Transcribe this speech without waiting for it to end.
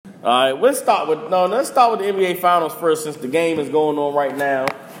All right, let's start with the NBA Finals first, since the game is going on right now,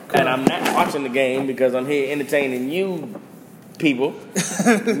 and I'm not watching the game because I'm here entertaining you people.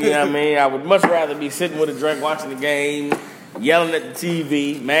 You know what I mean? I would much rather be sitting with a drink watching the game, yelling at the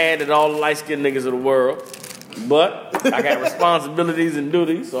TV, mad at all the light-skinned niggas of the world. But I got responsibilities and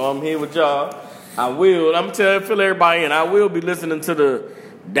duties, so I'm here with y'all. I'm going to fill everybody in. I will be listening to the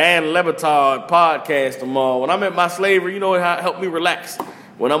Dan Le Batard podcast tomorrow. When I'm at my slavery, you know it helped me relax.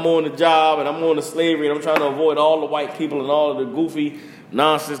 When I'm on the job and I'm on the slavery and I'm trying to avoid all the white people and all of the goofy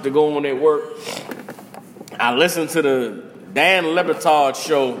nonsense that go on at work, I listen to the Dan Le Batard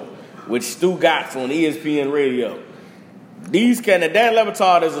show with Stu Gatz on ESPN Radio. Dan Le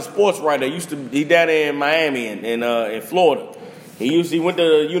Batard is a sports writer. He down there in Miami in Florida. He went to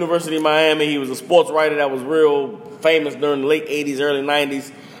the University of Miami. He was a sports writer that was real famous during the late 80s, early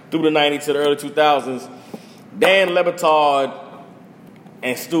 90s, through the 90s to the early 2000s. Dan Le Batard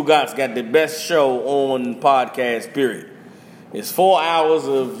and Stu Gatz got the best show on podcast, period. It's 4 hours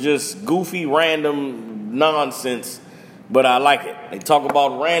of just goofy, random nonsense, but I like it. They talk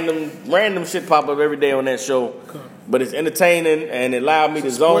about random shit pop up every day on that show, but it's entertaining and it allowed me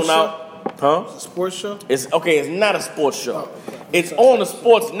to zone out. Huh? It's a sports show? It's not a sports show. It's on a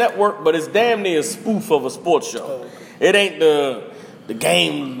sports network, but it's damn near a spoof of a sports show. It ain't the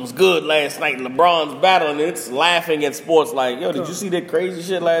game was good last night and LeBron's battling. It's laughing at sports like, yo, did you see that crazy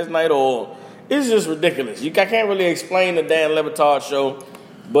shit last night? Or it's just ridiculous. I can't really explain the Dan Le Batard show,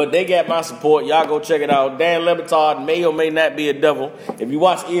 but they got my support. Y'all go check it out. Dan Le Batard may or may not be a devil. If you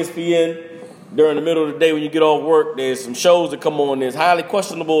watch ESPN during the middle of the day when you get off work, there's some shows that come on. There's Highly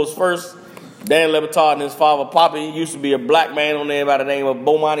Questionable is first. Dan Le Batard and his father, Poppy, used to be a black man on there by the name of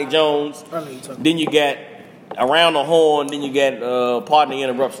Bomani Jones. Then you got Around the Horn. Then you got Pardon the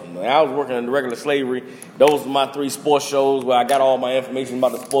Interruption. I was working in the regular slavery. Those were my 3 sports shows where I got all my information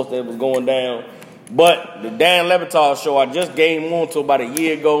about the sports that was going down. But the Dan Le Batard show, I just came on to about a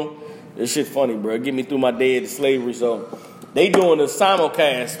year ago. This shit funny, bro. Get me through my day of slavery. So they doing a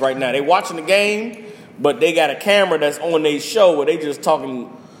simulcast right now. They watching the game, but they got a camera that's on their show where they just talking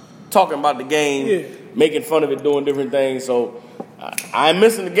about the game, making fun of it, doing different things. So I'm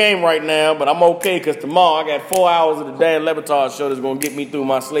missing the game right now, but I'm okay because tomorrow I got 4 hours of the Dan Le Batard show that's going to get me through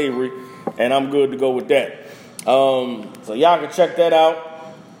my slavery, and I'm good to go with that. So y'all can check that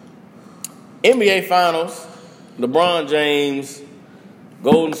out. NBA Finals, LeBron James,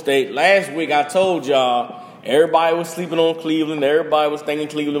 Golden State. Last week I told y'all everybody was sleeping on Cleveland. Everybody was thinking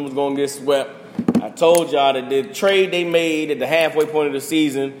Cleveland was going to get swept. I told y'all that the trade they made at the halfway point of the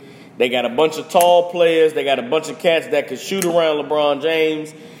season, they got a bunch of tall players. They got a bunch of cats that could shoot around LeBron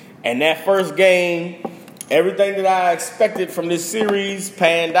James. And that first game, everything that I expected from this series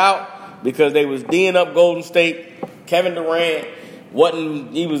panned out because they was D'ing up Golden State. Kevin Durant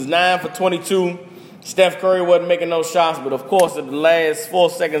he was 9 for 22. Steph Curry wasn't making no shots, but of course, in the last 4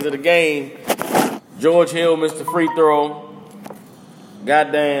 seconds of the game, George Hill missed the free throw.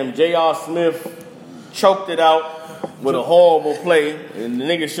 Goddamn, J.R. Smith choked it out with a horrible play, and the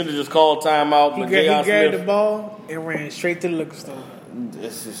nigga should have just called timeout. But He grabbed the ball and ran straight to the liquor store.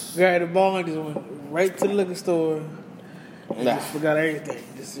 Grabbed the ball and just went right to the liquor store and just forgot everything.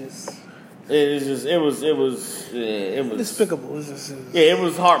 It was despicable. It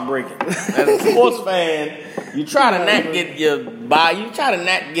was heartbreaking. As a sports fan, you try to not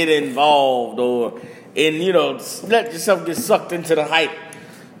get involved let yourself get sucked into the hype.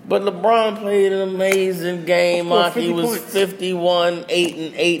 But LeBron played an amazing game. He was 51,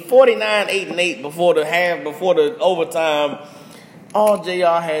 8-8, 49, 8-8 before the overtime. All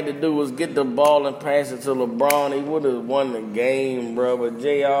JR had to do was get the ball and pass it to LeBron. He would have won the game, bro. But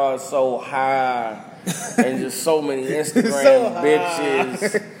JR is so high and just so many Instagram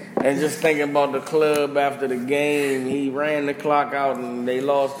bitches. And just thinking about the club after the game. He ran the clock out and they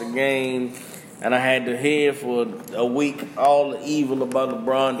lost the game. And I had to hear for a week all the evil about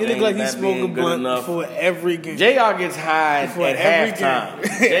LeBron James. It looked like he smoked a blunt before every game. JR gets high at halftime.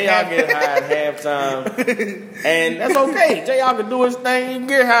 JR gets high at halftime. And that's okay. JR can do his thing. He can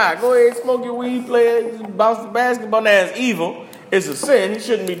get high. Go ahead, smoke your weed, play it, bounce the basketball. Now it's evil. It's a sin. He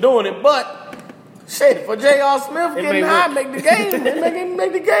shouldn't be doing it. But shit, for J.R. Smith getting high, make the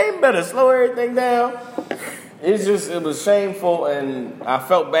game better. Slow everything down. It was shameful, and I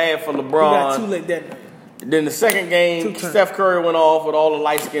felt bad for LeBron. He got too late that night. Then the second game, Steph Curry went off with all the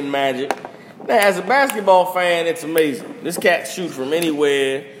light-skinned magic. Now, as a basketball fan, it's amazing. This cat shoot from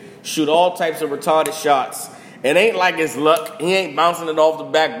anywhere, shoot all types of retarded shots. It ain't like it's luck. He ain't bouncing it off the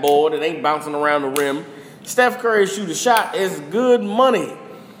backboard. It ain't bouncing around the rim. Steph Curry shoot a shot is good money.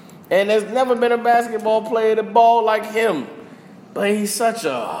 And there's never been a basketball player that ball like him. But he's such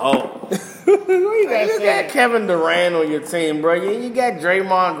a hoe. You got Kevin Durant on your team, bro. You got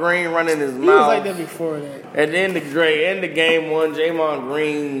Draymond Green running his mouth. He was like that before that. At the end of game one, Draymond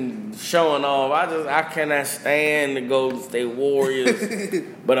Green showing off. I cannot stand the Golden State Warriors.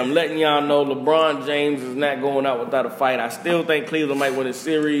 But I'm letting y'all know LeBron James is not going out without a fight. I still think Cleveland might win the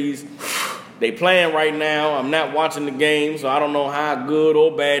series. They playing right now. I'm not watching the game, so I don't know how good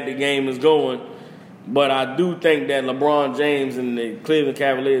or bad the game is going. But I do think that LeBron James and the Cleveland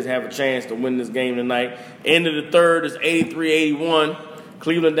Cavaliers have a chance to win this game tonight. End of the third is 83-81.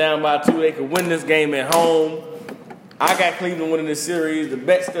 Cleveland down by 2. They could win this game at home. I got Cleveland winning this series. The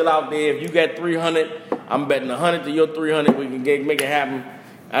bet's still out there. If you got 300, I'm betting 100 to your 300. We can make it happen.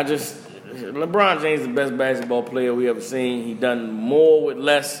 LeBron James is the best basketball player we ever seen. He done more with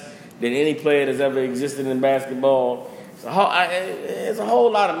less than any player that's ever existed in basketball. There's a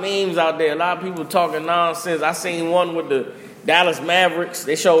whole lot of memes out there. A lot of people talking nonsense. I seen one with the Dallas Mavericks.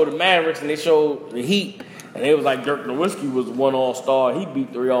 They showed the Mavericks and they showed the Heat. And it was like Dirk Nowitzki was one All-Star. He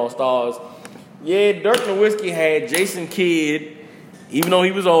beat 3 All-Stars. Yeah, Dirk Nowitzki had Jason Kidd, even though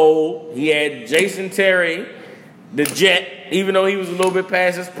he was old. He had Jason Terry, the Jet, even though he was a little bit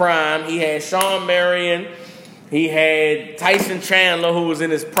past his prime. He had Shawn Marion. He had Tyson Chandler, who was in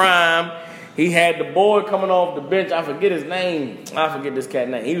his prime. He had the boy coming off the bench. I forget his name. I forget this cat's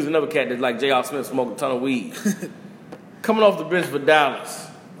name. He was another cat that like J.R. Smith smoked a ton of weed. Coming off the bench for Dallas.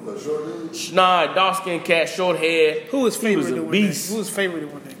 Nah, dark-skinned cat, short hair. Who was favorite to win that? Who was favorite to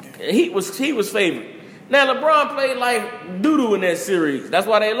win that game? He was favorite. Now, LeBron played like doo-doo in that series. That's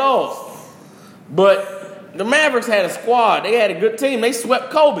why they lost. But the Mavericks had a squad. They had a good team. They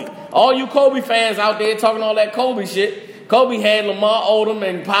swept Kobe. All you Kobe fans out there talking all that Kobe shit, Kobe had Lamar Odom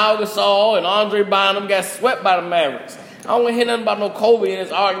and Pau Gasol and Andre Bynum got swept by the Mavericks. I don't want to hear nothing about no Kobe in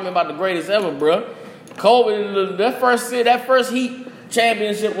this argument about the greatest ever, bro. Kobe, that first Heat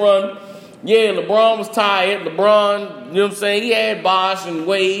championship run, yeah, LeBron was tired. LeBron, you know what I'm saying, he had Bosh and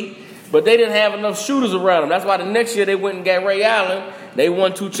Wade, but they didn't have enough shooters around him. That's why the next year they went and got Ray Allen. They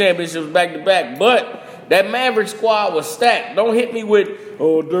won 2 championships back-to-back. But that Maverick squad was stacked. Don't hit me with,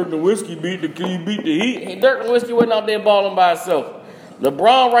 Dirk Nowitzki beat the Heat. Dirk Nowitzki wasn't out there balling by himself.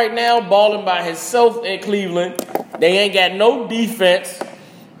 LeBron right now balling by himself in Cleveland. They ain't got no defense.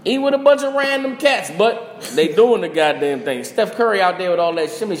 He with a bunch of random cats, but they doing the goddamn thing. Steph Curry out there with all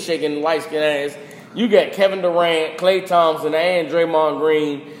that shimmy shaking light skin ass. You got Kevin Durant, Klay Thompson, and Draymond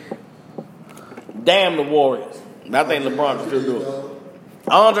Green. Damn the Warriors. I think LeBron can still do it.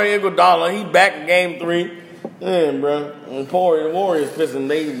 Andre Iguodala, he back in game 3. Yeah, bro. The Warriors pissing,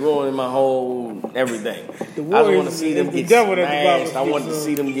 they ruining my whole everything. I just want to see them get smashed. I want to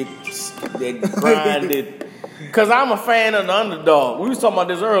see them get grinded. Because I'm a fan of the underdog. We was talking about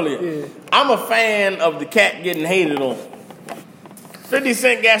this earlier. Yeah. I'm a fan of the cat getting hated on. 50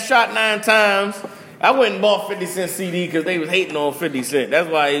 Cent got shot 9 times. I went and bought 50 Cent CD because they was hating on 50 Cent. That's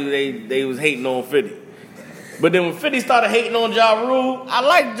why they was hating on 50. But then when 50 started hating on Ja Rule, I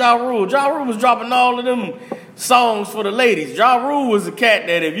liked Ja Rule. Ja Rule was dropping all of them songs for the ladies. Ja Rule was a cat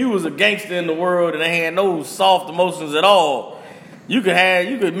that if you was a gangster in the world and they had no soft emotions at all, you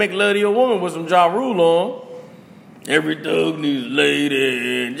could make love to your woman with some Ja Rule on. Every thug needs a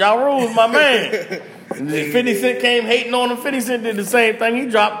lady. And Ja Rule was my man. And then 50 Cent came hating on him. 50 Cent did the same thing. He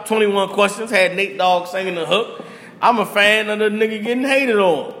dropped 21 Questions, had Nate Dogg singing the hook. I'm a fan of the nigga getting hated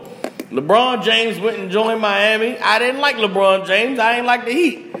on. LeBron James went and joined Miami. I didn't like LeBron James. I ain't like the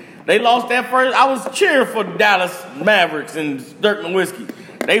Heat. They lost that first. I was cheering for the Dallas Mavericks and Dirk Nowitzki.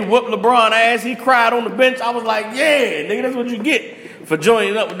 They whooped LeBron ass. He cried on the bench. I was like, yeah, nigga, that's what you get for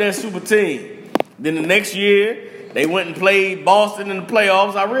joining up with that super team. Then the next year, they went and played Boston in the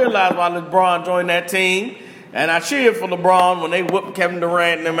playoffs. I realized why LeBron joined that team. And I cheered for LeBron when they whooped Kevin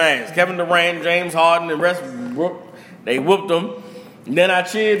Durant in them ass. Kevin Durant, James Harden, and Westbrook, they whooped them. And then I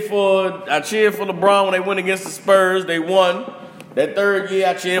cheered for LeBron when they went against the Spurs. They won. That third year,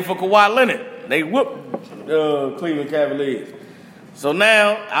 I cheered for Kawhi Leonard. They whooped Cleveland Cavaliers. So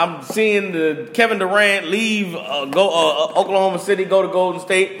now I'm seeing the Kevin Durant leave, Oklahoma City, go to Golden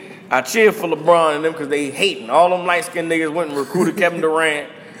State. I cheer for LeBron and them because they hating. All them light-skinned niggas went and recruited Kevin Durant.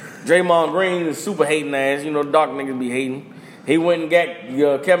 Draymond Green is super hating ass. You know, dark niggas be hating. He went and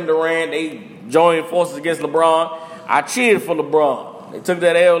got Kevin Durant. They joined forces against LeBron. I cheered for LeBron. They took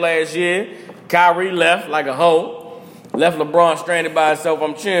that L last year. Kyrie left like a hoe. Left LeBron stranded by himself.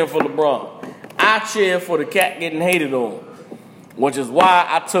 I'm cheering for LeBron. I cheer for the cat getting hated on, which is why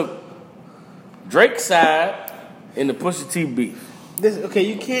I took Drake's side in the Pusha T beef.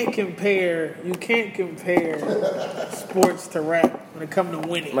 You can't compare sports to rap when it comes to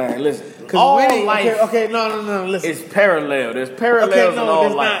winning. Man, listen. Because winning, no, listen. It's parallel. There's parallels in all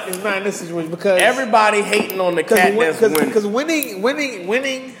life. It's not in this situation because everybody hating on the cat that's winning. Because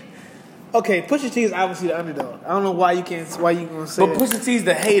winning. Okay, Pusha T is obviously the underdog. I don't know why you gonna say. But Pusha T's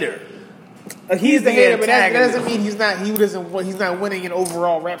the hater. He's the hater, but that doesn't mean he's not winning in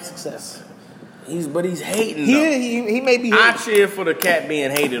overall rap success. He's hating. He may be. I cheer for the cat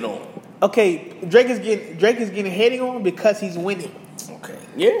being hated on. Okay, Drake is getting hated on because he's winning. Okay,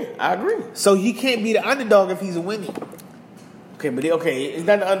 yeah, I agree. So he can't be the underdog if he's winning. Okay, he's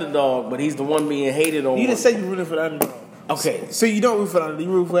not the underdog, but he's the one being hated on. You didn't say you rooted for the underdog. Okay, so you don't root for the underdog.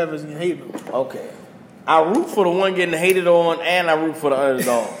 You root for whoever's getting hated on. Okay, I root for the one getting hated on, and I root for the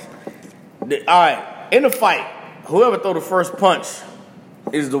underdog. All right, in the fight, whoever throw the first punch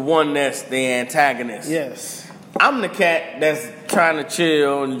is the one that's the antagonist. Yes. I'm the cat that's trying to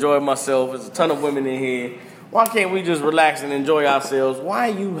chill and enjoy myself. There's a ton of women in here. Why can't we just relax and enjoy ourselves? Why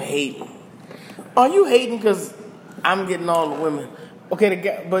are you hating? Are you hating because I'm getting all the women?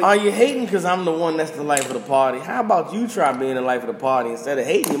 Okay, but are you hating because I'm the one that's the life of the party? How about you try being the life of the party? Instead of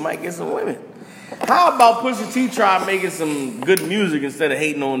hating, you might get some women. How about Pusha T try making some good music instead of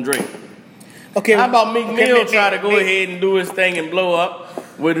hating on Drake? Okay. How about Meek Mill try to go ahead and do his thing and blow up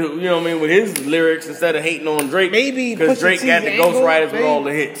with with his lyrics instead of hating on Drake? Maybe because Drake got the ghostwriters with all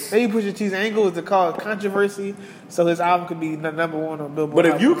the hits. Maybe Pusha T's angle is to cause controversy, so his album could be number one on Billboard. But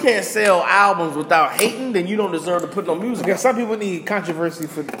if you can't sell albums without hating, then you don't deserve to put no music out. Some people need controversy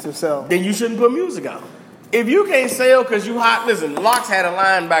to sell. Then you shouldn't put music out. If you can't sell because you hot, listen, Locks had a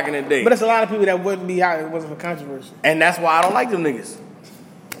line back in the day. But there's a lot of people that wouldn't be hot if it wasn't for controversy. And that's why I don't like them niggas.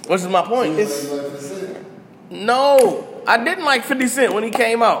 Which is my point. No, I didn't like 50 Cent when he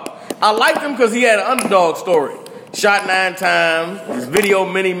came out. I liked him because he had an underdog story. Shot 9 times. His video,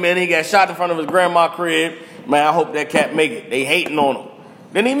 many. He got shot in front of his grandma's crib. Man, I hope that cat make it. They hating on him.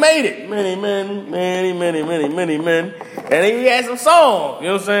 Then he made it. Many men. And he had some songs. You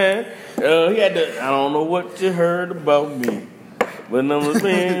know what I'm saying? He had I don't know what you heard about me. But number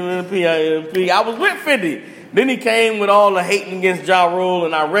P-I-M-P. I was with 50. Then he came with all the hating against Ja Rule,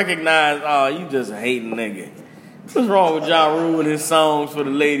 and I recognized, you just a hating nigga. What's wrong with Ja Rule and his songs for the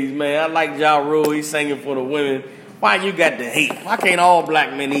ladies, man? I like Ja Rule. He's singing for the women. Why you got to hate? Why can't all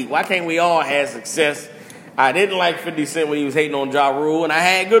black men eat? Why can't we all have success? I didn't like 50 Cent when he was hating on Ja Rule, and I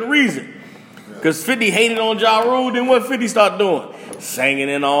had good reason. Because 50 hated on Ja Rule, then what 50 start doing? Singing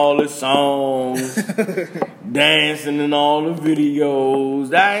in all his songs, dancing in all the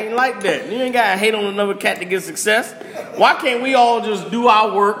videos. I ain't like that. You ain't got to hate on another cat to get success. Why can't we all just do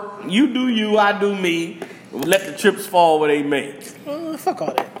our work? You do you, I do me. Let the chips fall where they may. Fuck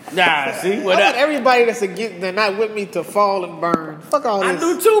all that. Nah, see? I want everybody that's not with me to fall and burn. Fuck all this. I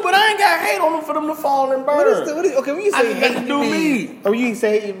do too, but I ain't got to hate on them for them to fall and burn. Okay, when you say hate, you mean? Or you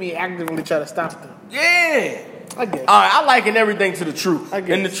say hate, you mean actively try to stop them? Yeah. I guess. All right, I liken everything to the truth.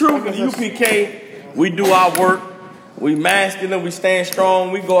 And the truth is UPK, we do our work. We masculine, we stand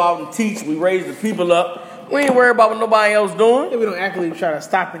strong. We go out and teach. We raise the people up. We ain't worried about what nobody else doing. Yeah, we don't actively try to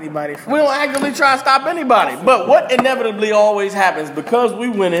stop anybody. We don't actively try to stop anybody. But what inevitably always happens, because we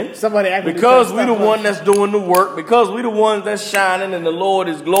winning, because we the one that's doing the work, because we the ones that's shining and the Lord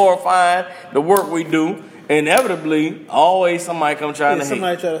is glorifying the work we do, inevitably, always somebody come trying to hate.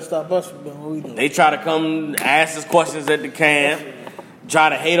 Somebody try to stop us from doing what we do. They try to come ask us questions at the camp, try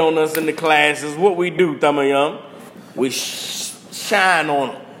to hate on us in the classes. What we do, Thamayam, we shine on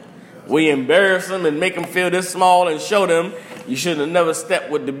them. We embarrass them and make them feel this small and show them you should have never stepped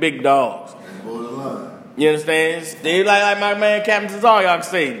with the big dogs. You understand? They like my man Captain Cesar, y'all can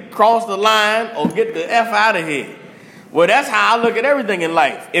say, cross the line or get the F out of here. Well, that's how I look at everything in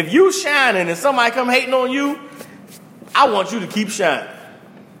life. If you shining and somebody come hating on you, I want you to keep shining.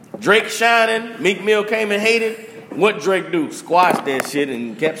 Drake shining, Meek Mill came and hated. What Drake do? Squashed that shit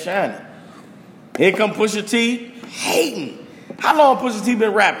and kept shining. Here come Pusha T hating. How long Pusha T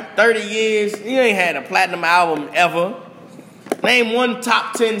been rapping? 30 years. He ain't had a platinum album ever. Name one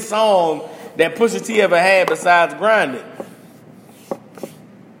top 10 song that Pusha T ever had besides Grinding.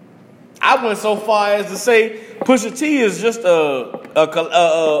 I went so far as to say Pusha T is just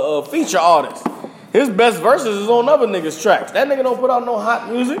a feature artist. His best verses is on other niggas' tracks. That nigga don't put out no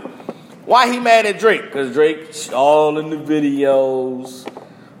hot music. Why he mad at Drake? Because Drake all in the videos,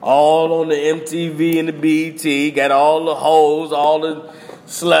 all on the MTV and the BET, got all the hoes, all the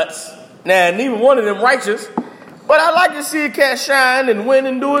sluts. Now, neither one of them righteous, but I like to see a cat shine and win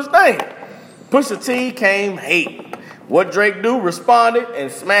and do his thing. Pusha T came hating. What Drake do? Responded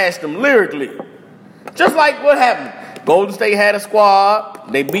and smashed him lyrically. Just like what happened. Golden State had a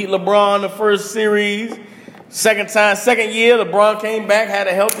squad. They beat LeBron the first series. Second year, LeBron came back, had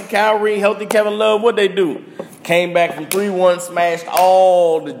a healthy Kyrie, healthy Kevin Love. What'd they do? Came back from 3-1, smashed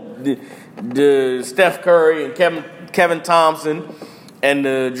all the Steph Curry and Kevin Thompson and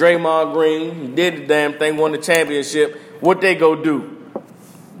the Draymond Green. He did the damn thing, won the championship. What they go do?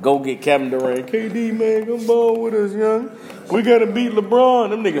 Go get Kevin Durant. KD, man, come ball with us, young. We got to beat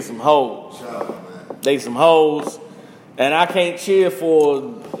LeBron. Them niggas some hoes. They some hoes. And I can't cheer for...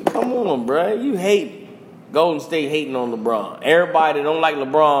 Come on, bro. You hate Golden State hating on LeBron. Everybody that don't like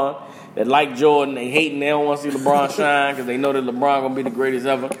LeBron, that like Jordan, they hating. They don't want to see LeBron shine because they know that LeBron going to be the greatest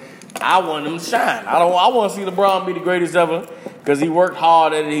ever. I want him to shine. I want to see LeBron be the greatest ever because he worked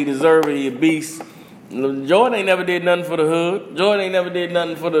hard at it. He deserved it. He a beast. Jordan ain't never did nothing for the hood. Jordan ain't never did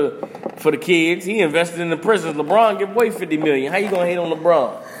nothing for the kids. He invested in the prisons. LeBron give away $50 million. How you gonna hate on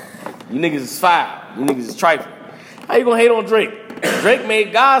LeBron? You niggas is foul. You niggas is trifling. How you gonna hate on Drake? Drake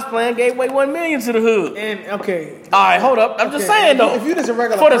made God's plan, gave away $1 million to the hood. And okay, all right, hold up. I'm just saying though. If you just a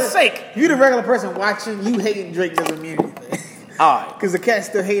regular for the sake, if you the regular person watching, you hating Drake doesn't mean anything. All right, because the cat's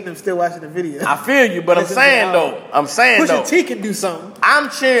still hating him, still watching the video. I feel you, but I'm saying though. Pusha T can do something. I'm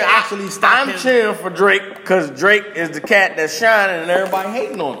cheering for Drake because Drake is the cat that's shining and everybody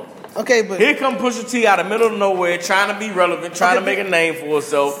hating on him. Okay, but here come Pusha T out of the middle of nowhere, trying to be relevant, trying to make a name for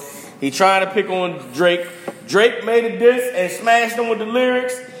himself. He trying to pick on Drake. Drake made a diss and smashed him with the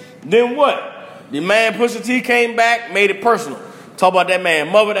lyrics. Then what? The man Pusha T came back, made it personal. Talk about that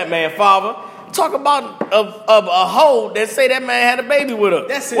man mother, that man father. Talk about a hoe that say that man had a baby with her.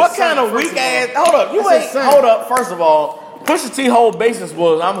 That's what kind of weak ass? Hold up, hold up. First of all, Pusha T whole basis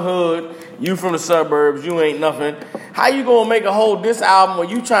was I'm hood, you from the suburbs, you ain't nothing. How you gonna make a whole diss album where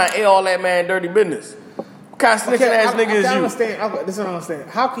you trying to air all that man dirty business? What kind of snitching ass nigga is you? This is what I understand.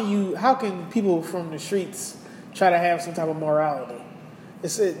 How can people from the streets try to have some type of morality?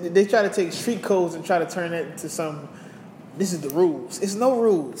 They try to take street codes and try to turn it into some. This is the rules. It's no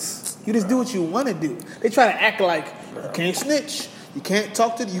rules. You just do what you want to do. They try to act like you can't snitch. You can't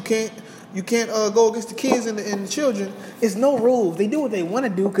talk to. You can't go against the kids and the children. It's no rules. They do what they want to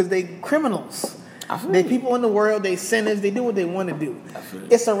do because they criminals. They people in the world. They sinners. They do what they want to do.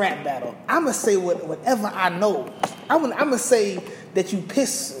 It's a rap battle. I'ma say whatever I know. I'ma say that you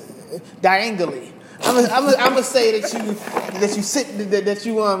piss diagonally. I'm gonna say that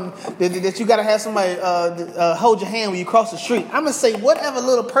you gotta have somebody hold your hand when you cross the street. I'm gonna say whatever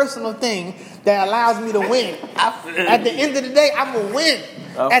little personal thing that allows me to win. At the end of the day, I'm gonna win.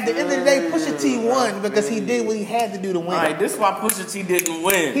 At the end of the day, Pusha T won because he did what he had to do to win. All right, this is why Pusha T didn't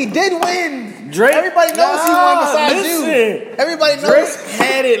win. He did win. Drake, everybody knows he won besides you. Everybody knows. Drake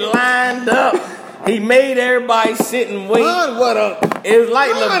had it lined up. He made everybody sit and wait. What up? It was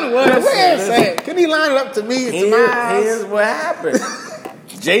like listen. Can he line it up to me? Here's what happened.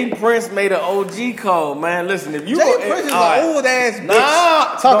 Jay Prince made an OG call, man. Listen, if you Jay Prince is an old ass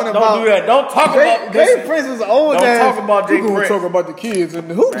bitch. Don't do that. Don't talk about Jay Prince is an old ass. Don't talk about Jay Prince. We're talking about the kids,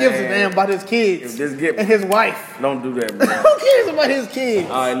 and who gives a damn about his kids and his wife? Don't do that, bro. Who cares about his kids?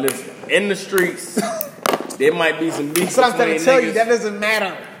 All right, listen. In the streets, there might be some beef. So I'm trying to tell you that doesn't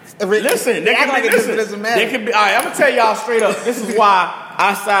matter. Listen, they act like it doesn't matter. All right, I'm gonna tell y'all straight up. This is why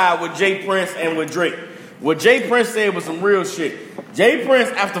I side with Jay Prince and with Drake. What Jay Prince said was some real shit. Jay Prince,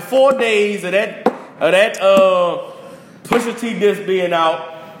 after 4 days of that Pusha T disc being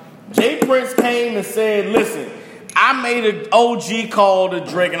out, Jay Prince came and said, "Listen, I made an OG call to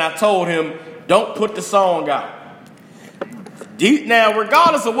Drake, and I told him don't put the song out." Now,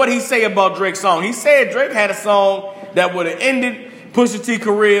 regardless of what he say about Drake's song, he said Drake had a song that would have ended Pusha T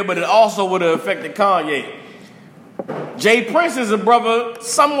career, but it also would have affected Kanye. Jay Prince is a brother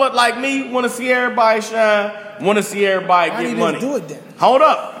somewhat like me, want to see everybody shine, want to see everybody get money. Do it then? Hold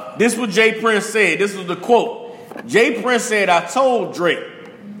up. This is what Jay Prince said. This was the quote. Jay Prince said, "I told Drake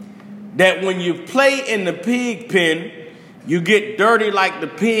that when you play in the pig pen, you get dirty like the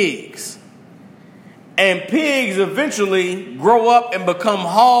pigs. And pigs eventually grow up and become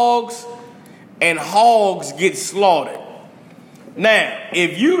hogs, and hogs get slaughtered." Now,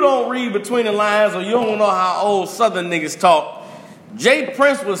 if you don't read between the lines or you don't know how old Southern niggas talk, Jay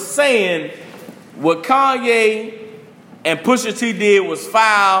Prince was saying what Kanye and Pusha T did was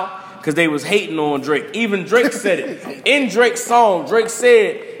foul because they was hating on Drake. Even Drake said it. In Drake's song, Drake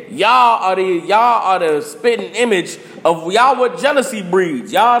said, y'all are the spitting image of y'all what jealousy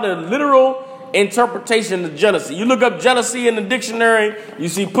breeds. Y'all the literal interpretation of jealousy. You look up jealousy in the dictionary, you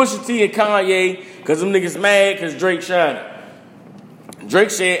see Pusha T and Kanye because them niggas mad because Drake shining.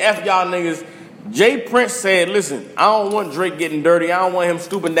 Drake said, F y'all niggas. Jay Prince said, listen, I don't want Drake getting dirty. I don't want him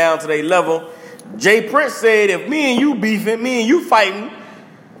stooping down to their level. Jay Prince said, if me and you beefing, me and you fighting,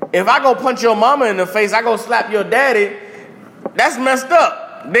 if I go punch your mama in the face, I go slap your daddy, that's messed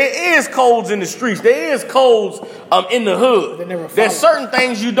up. There is codes in the streets. There is codes in the hood. There's certain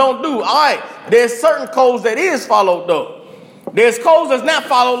things you don't do. All right, there's certain codes that is followed, though. There's codes that's not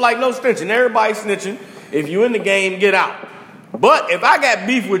followed, like no snitching. Everybody snitching. If you in the game, get out. But if I got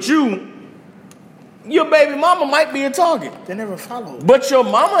beef with you, your baby mama might be a target. They never follow. But your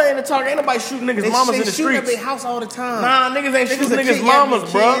mama ain't a target. Ain't nobody shooting niggas' mamas in the streets. They shoot up their house all the time. Nah, niggas ain't shooting niggas'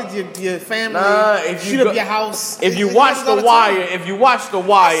 mamas, bro. Your family. Nah, if you shoot up your house. If you watch The Wire, if you watch The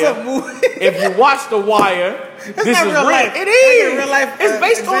Wire, this is real. Life. It is. Real life. It's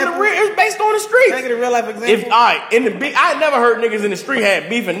based on the real. It's based on the streets. Can I get a real life example? All right, I never heard niggas in the street had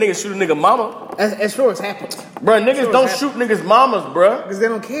beef and niggas shoot a nigga mama. As sure as happens. Bro, niggas don't shoot niggas' mamas, bro. Because they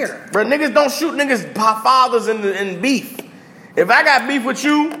don't care. Bro, niggas don't shoot niggas' fathers in beef. If I got beef with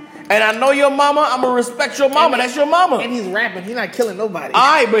you and I know your mama, I'm going to respect your mama. That's your mama. And he's rapping. He's not killing nobody.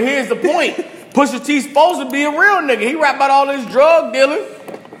 All right, but here's the point. Pusha T's supposed to be a real nigga. He rap about all this drug dealing.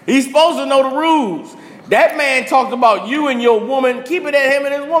 He's supposed to know the rules. That man talked about you and your woman. Keep it at him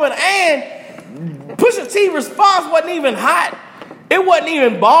and his woman. And Pusha T response wasn't even hot. It wasn't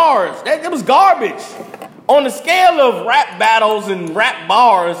even bars. It was garbage. On the scale of rap battles and rap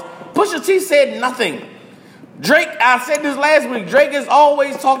bars, Pusha T said nothing. Drake, I said this last week, Drake has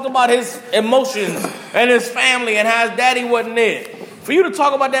always talked about his emotions and his family and how his daddy wasn't there. For you to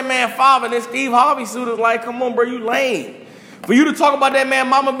talk about that man father and then Steve Harvey suit is like, come on, bro, you lame. For you to talk about that man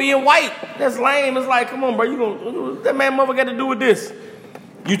mama being white, that's lame. It's like, come on, bro, that man mother got to do with this.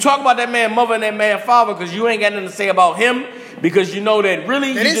 You talk about that man mother and that man father because you ain't got nothing to say about him because you know that really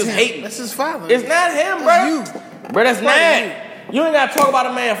you just hating. That's his father. It's not him, bro. Bro, that's not. You ain't got to talk about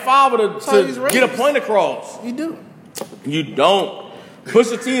a man father to get a point across. You do. You don't.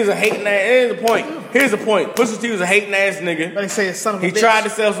 Pusha T is a hating ass. Here's the point. Pusha T was a hating ass nigga. But they say it's son of a bitch. He tried to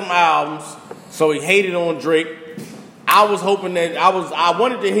sell some albums, so he hated on Drake. I was hoping that I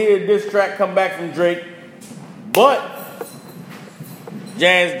wanted to hear this track come back from Drake, but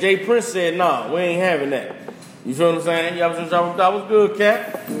Jay Prince said, nah, we ain't having that. You feel what I'm saying? That was good,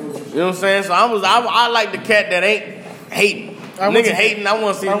 cat. You know what I'm saying? So I like the cat that ain't hating. Nigga hating, I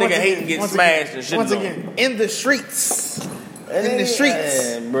want to see a nigga hating get smashed and shit. Once again, in the streets. In the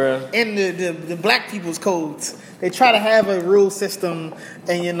streets. Bruh. In the black people's codes. They try to have a rule system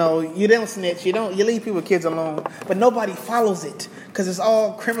and, you know, you don't snitch. You leave people's kids alone. But nobody follows it because it's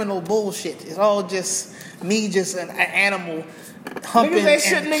all criminal bullshit. It's all just me, just an animal humping niggas ain't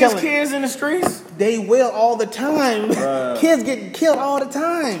shooting niggas' kids in the streets. They will all the time. Kids getting killed all the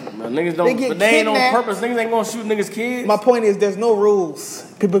time. Niggas don't, but they ain't on purpose. Niggas ain't gonna shoot niggas' kids. My point is, there's no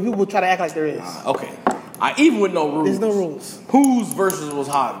rules. People try to act like there is. Okay. Even with no rules. There's no rules. Whose verses was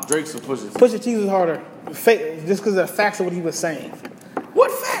harder? Drake's or Pusha's? Pusha T was harder. Just because of the facts of what he was saying.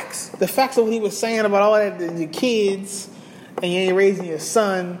 What facts? The facts of what he was saying about all that, your kids, and you ain't raising your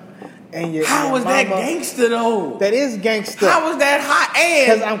son, and your How is that gangster though? That is gangster. How is that hot? And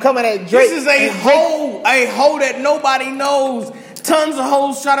because I'm coming at Drake. This is a hoe that nobody knows. Tons of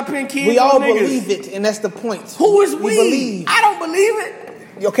hoes try to pin kids. We all niggas. believe it, and that's the point. Who is we? Believe. I don't believe it.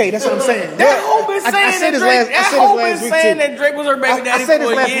 Okay, that's what I'm saying. That hoe been saying that Drake was her baby daddy for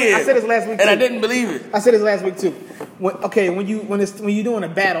a year. I said this last week too. And I didn't believe it. I said this last week too. When you're doing a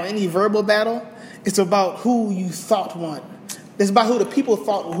battle, any verbal battle, it's about who you thought won. It's about who the people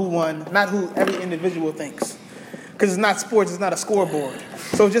thought who won, not who every individual thinks. Because it's not sports, it's not a scoreboard.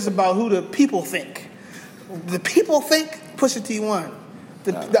 So it's just about who the people think. The people think Pusha T won.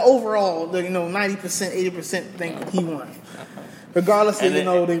 The overall, 90%, 80% think he won. Regardless of,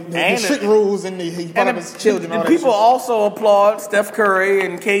 the strict rules and he brought up his children. The people also applaud Steph Curry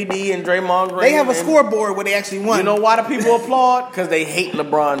and KD and Draymond Green. They have a scoreboard where they actually won. You know why the people applaud? Because they hate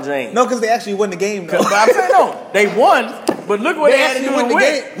LeBron James. No, because they actually won the game, though. But I'm saying, no, they won, but look what they had to do to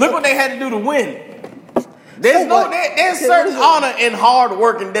win. Look what they had to do to win. There's certain honor in hard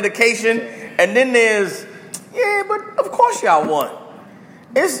work and dedication, and then there's, but of course y'all won.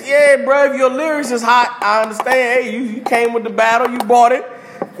 Bro, if your lyrics is hot, I understand. Hey, you came with the battle, you bought it.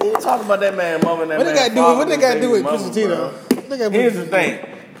 You talk about that man, mama, and that man. What they got to do with Pusha T, though? Here's the thing.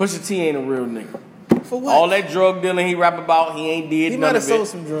 Pusha T ain't a real nigga. For what? All that drug dealing he rap about, he ain't did none of it. He might have sold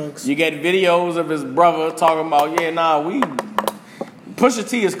some drugs. You get videos of his brother talking about, Pusha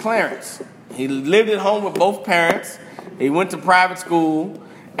T is Clarence. He lived at home with both parents. He went to private school.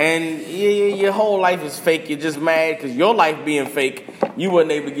 And your whole life is fake. You're just mad because your life being fake, you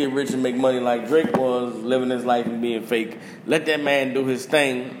wasn't able to get rich and make money like Drake was, living his life and being fake. Let that man do his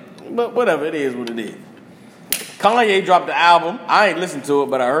thing. But whatever, it is what it is. Kanye dropped the album. I ain't listened to it,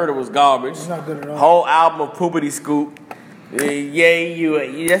 but I heard it was garbage. It's not good at all. Whole album of poopity scoop.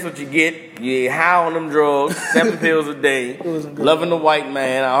 Yeah, that's what you get. You high on them drugs, 7 pills a day, loving the white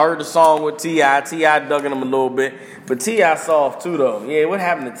man. I heard the song with T.I. T.I. dugging him a little bit, but T.I. soft too though. Yeah, what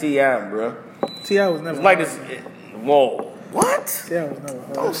happened to T.I., bro? T.I. was never like hard. this. Whoa, what? T.I. was never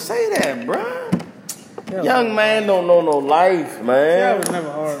hard. Don't say that, bro. Young man don't know no life, man. T.I. was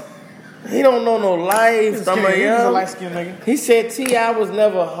never hard. He don't know no life. He was a light skinned nigga. He said T.I. was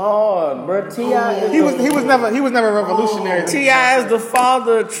never hard, bro. T.I. He was never revolutionary. T.I. is the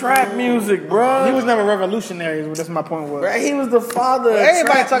father of trap music, bro. He was never revolutionary. That's my point was. Bro, he was the father of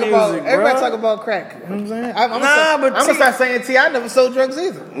trap music, everybody talk about crack. You know what I'm saying? I'm gonna start saying T.I. never sold drugs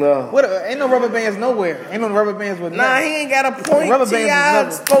either. No. Ain't no rubber bands nowhere. Ain't no rubber bands with. Nah, he ain't got a point. T.I.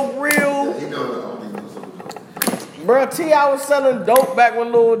 spoke real. Bro, T.I. was selling dope back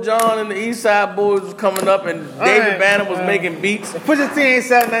when Lil Jon and the East Side Boys was coming up and David Banner was making beats. Pusha T ain't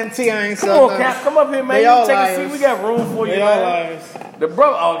selling nothing, T.I. ain't selling nothing. Come on, Cap, come up here, man. You take a seat. We got room for you, man. The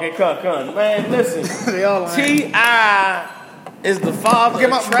brother, okay, come. Man, listen. T.I. is the father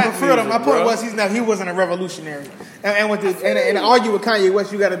of trap music, my point was he wasn't a revolutionary. And to argue with Kanye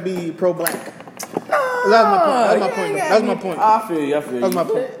West, you got to be pro-black. That was my point. I feel you. That was my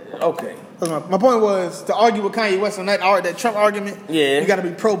point. Okay. My point was to argue with Kanye West on that Trump argument. Yeah, you got to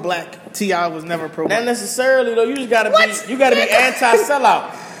be pro-black. T.I. was never pro-black. Not necessarily though. You just got to be. You got to be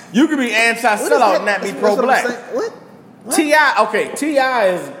anti-sellout. You can be anti-sellout and not be pro-black. What? T.I. Okay,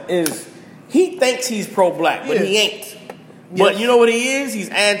 T.I. is he thinks he's pro-black, but he ain't. But you know what he is? He's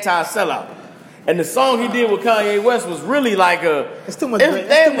anti-sellout. And the song he did with Kanye West was really like It's too much gray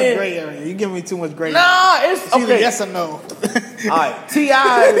area. You giving me too much gray area. Nah, it's okay. Yes or no. All right,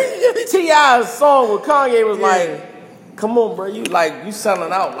 T.I.'s song with Kanye was like, come on, bro, you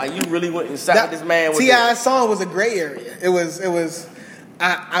selling out. Like, you really went and sat with this man. T.I.'s song was a gray area. It was.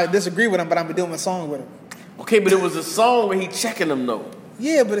 I disagree with him, but I'm doing a song with him. Okay, but it was a song where he checking them though.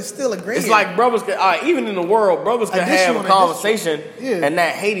 Yeah, but it's still a gray area. It's like brothers can, even in the world, brothers can have a conversation and not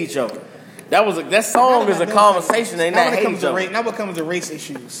hate each other. That song is a conversation. They not hate each other. Now what comes to race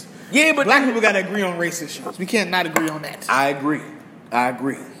issues? Yeah, but black people got to agree on race issues. We can't not agree on that. I agree.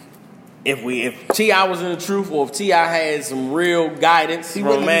 If T.I. was in the truth, or if T.I. had some real guidance from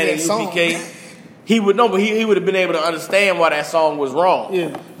a man in UPK, he would know. But he would have been able to understand why that song was wrong.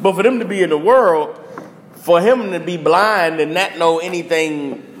 Yeah. But for them to be in the world, for him to be blind and not know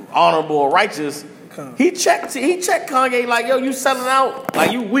anything honorable or righteous. He checked Kanye like, yo, you selling out.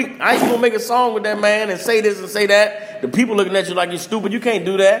 Like, you weak. I ain't gonna make a song with that man and say this and say that. The people looking at you like you're stupid. You can't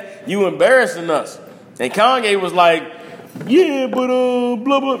do that. You embarrassing us. And Kanye was like, yeah, but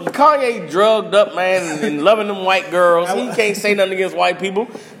blah, blah. Kanye drugged up, man, and loving them white girls. He can't say nothing against white people.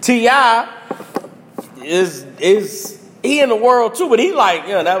 T.I. is he in the world too, but he like,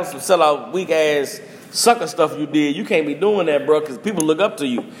 that was some sellout, weak ass sucker stuff you did. You can't be doing that, bro, because people look up to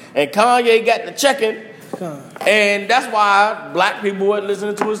you. And Kanye got the checking, and that's why black people wasn't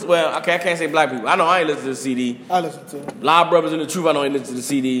listening to us. Well, okay, I can't say black people. I know I ain't listening to the CD. I listen to it. Live Brothers in the Truth, I know I ain't listening to the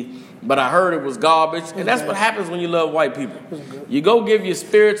CD, but I heard it was garbage. And that's what happens when you love white people. You go give your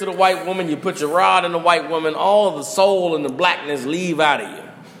spirit to the white woman, you put your rod in the white woman, all the soul and the blackness leave out of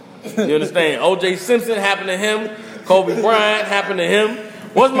you. You understand? O.J. Simpson happened to him. Kobe Bryant happened to him.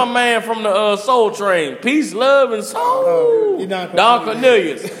 What's my man from the Soul Train? Peace, love, and soul. Don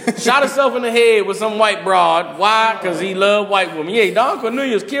Cornelius. Shot himself in the head with some white broad. Why? Because he loved white women. Yeah, Don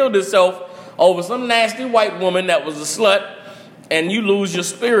Cornelius killed himself over some nasty white woman that was a slut. And you lose your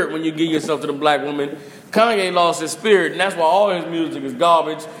spirit when you give yourself to the black woman. Kanye lost his spirit, and that's why all his music is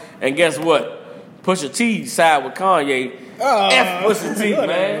garbage. And guess what? Pusha T side with Kanye. F Pusha T,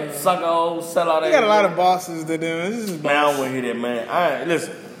 man. Sucker old sellout. You got a lot of bosses that do this. Man, I don't want to hear that, man. All right,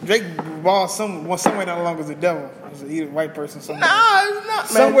 listen. Drake boss somewhere down along as a devil. As an Edom white person. Somewhere. Nah, it's not, man.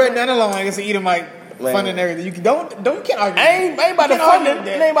 Somewhere down along, it's an Edomite funding everything. You can't argue. I ain't about to fund it.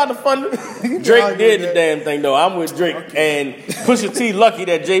 It ain't about to fund it. Drake did the damn thing, though. I'm with Drake. Okay. And Pusha T lucky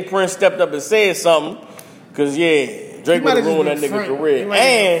that Jay Prince stepped up and said something. Because, Drake would have ruined that nigga's career.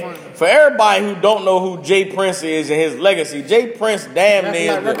 And for everybody who don't know who Jay Prince is and his legacy, Jay Prince damn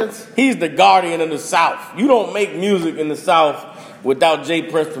near he's the guardian of the South. You don't make music in the South without Jay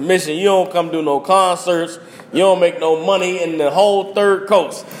Prince's permission. You don't come do no concerts. You don't make no money in the whole third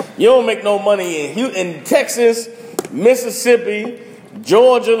coast. You don't make no money in Texas, Mississippi,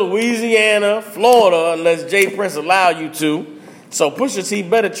 Georgia, Louisiana, Florida, unless Jay Prince allow you to. So Pusha T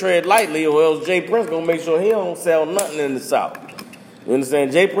better tread lightly, or else Jay Prince gonna make sure he don't sell nothing in the South. You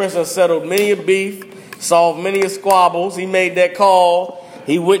understand? Jay Prince has settled many a beef, solved many a squabbles. He made that call.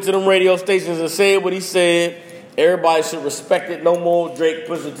 He went to them radio stations and said what he said. Everybody should respect it. No more Drake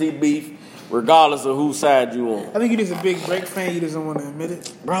Pusha T beef, regardless of whose side you on. I think you're just a big Drake fan. You just don't want to admit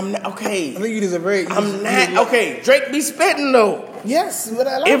it. Bro, I'm not, okay. I think you just a very. I'm not okay. Drake be spitting though. Yes, but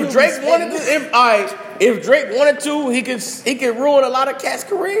if Drake wanted to, if Drake wanted to, he could ruin a lot of cats'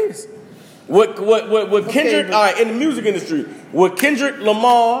 careers. What Kendrick? All right, in the music industry, what Kendrick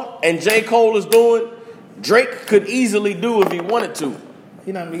Lamar and J. Cole is doing, Drake could easily do if he wanted to.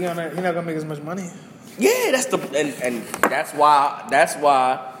 He's not gonna make as much money. Yeah, and that's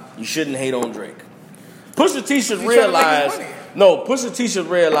why you shouldn't hate on Drake. Pusha T should realize. No, Pusha T should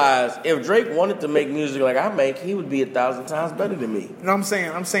realize if Drake wanted to make music like I make, he would be 1,000 times better than me. No, I'm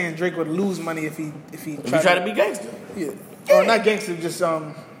saying Drake would lose money if he tried to be gangster. Yeah. Or not gangster, just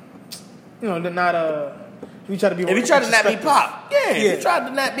not if he tried to be. If he tried to not be pop, if he tried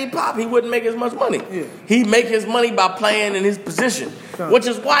to not be pop, he wouldn't make as much money. Yeah. He'd make his money by playing in his position, which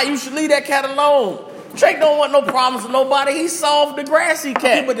is why you should leave that cat alone. Drake don't want no problems with nobody. He solved the grassy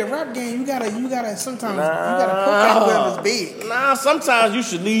cat. Yeah, but the rap game, you gotta sometimes you gotta put that nigga in his bed. Nah, sometimes you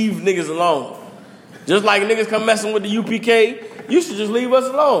should leave niggas alone. Just like niggas come messing with the UPK, you should just leave us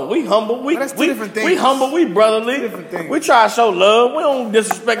alone. We humble. That's two different things. We humble. We brotherly. We try to show love. We don't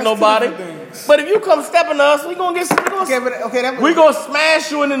disrespect nobody. But if you come stepping us, we gonna we gonna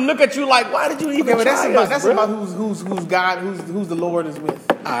smash you and then look at you like, why did you even try that's about who's God, who's the Lord is with.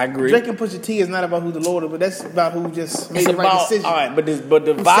 I agree. Drake and Pusha T is not about who the Lord is, but that's about who just made the right decision. All right, but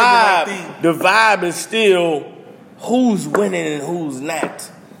the vibe is still who's winning and who's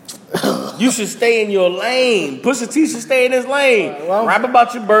not. You should stay in your lane. Pusha T should stay in his lane. Rap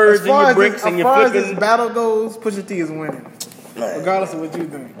about your birds and your bricks and your flipping. As far as this battle goes, Pusha T is winning. Right. Regardless of what you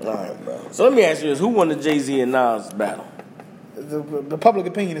think. All right, bro. So let me ask you this. Who won the Jay-Z and Nas battle? The public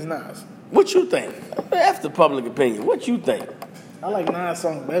opinion is Nas. What you think? After public opinion, what you think? I like Nas'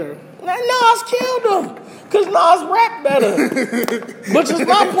 song better. Nas killed him. Because Nas rap better. Which is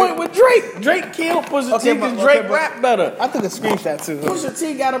my point with Drake. Drake killed Pusha T because Drake rap better. I took a screenshot too. Pusha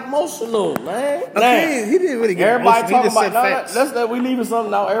T got emotional, man. He didn't really get everybody emotional. Talking about, we leaving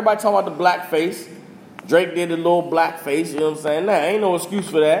something out. Everybody talking about the blackface. Drake did a little blackface, you know what I'm saying? Nah, ain't no excuse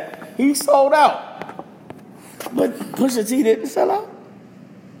for that. He sold out. But Pusha T didn't sell out.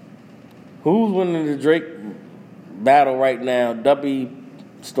 Who's winning the Drake battle right now? W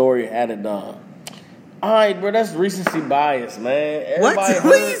Story added on. All right, bro, that's recency bias, man. Everybody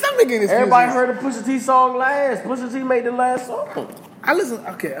Please, I'm making this. Everybody heard the Pusha T song last. Pusha T made the last song. I listen.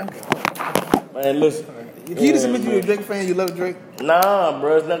 Okay. Man, listen. If you just admit you're a Drake fan, you love Drake? Nah,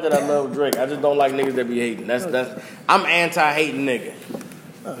 bro, it's not that I love Drake. I just don't like niggas that be hating. I'm anti-hating nigga.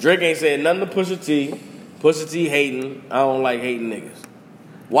 Drake ain't said nothing to Pusha T. Pusha T hating. I don't like hating niggas.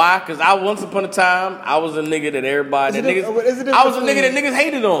 Why? Because once upon a time, I was a nigga that everybody I was a nigga that niggas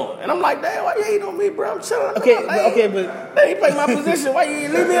hated on. And I'm like, damn, why you hating on me, bro? I'm chilling. Okay, but let me play my position. Why you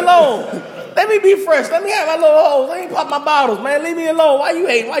leave me alone? Let me be fresh. Let me have my little hoes. Let me pop my bottles, man. Leave me alone. Why you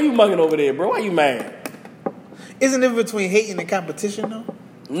hating? Why you mugging over there, bro? Why you mad? Isn't it between hating and competition, though?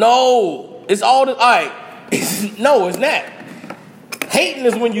 No. It's all the... All right. No, it's not. Hating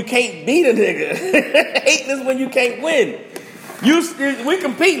is when you can't beat a nigga. Hating is when you can't win. We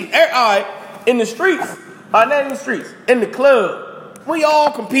competing. All right. In the streets. Not in the streets. In the club. We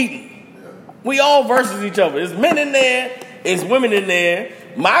all competing. We all versus each other. There's men in there. There's women in there.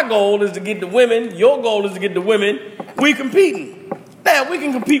 My goal is to get the women. Your goal is to get the women. We competing. Now, we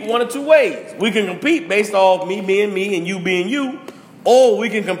can compete one of two ways. We can compete based off me being me and you being you, or we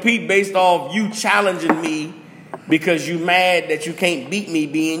can compete based off you challenging me because you mad that you can't beat me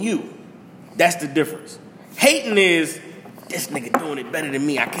being you. That's the difference. Hating is, this nigga doing it better than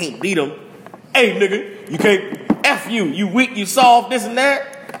me. I can't beat him. Hey, nigga, you can't, F you. You weak, you soft, this and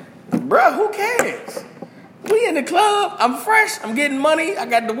that. Bruh, who cares? We in the club. I'm fresh. I'm getting money. I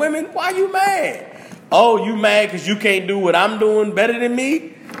got the women. Why you mad? Oh, you mad because you can't do what I'm doing better than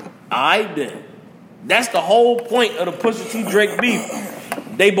me? All right, then. That's the whole point of the Pusha T Drake beef.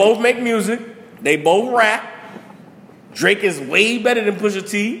 They both make music. They both rap. Drake is way better than Pusha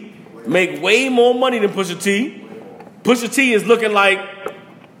T. Make way more money than Pusha T. Pusha T is looking like,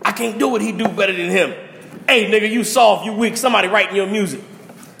 I can't do what he do better than him. Hey, nigga, you soft, you weak. Somebody writing your music.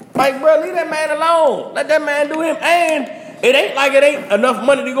 Like, bro, leave that man alone. Let that man do him. And it ain't like it ain't enough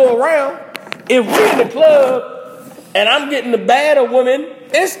money to go around. If we're in the club and I'm getting the badder women,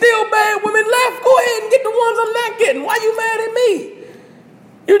 there's still bad women left. Go ahead and get the ones I'm not getting. Why you mad at me?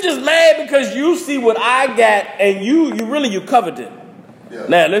 You're just mad because you see what I got and you coveting. Yeah.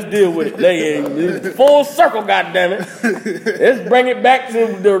 Now, let's deal with it. Full circle, goddammit. Let's bring it back to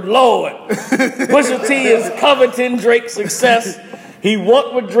the Lord. Pusha T is coveting Drake's success He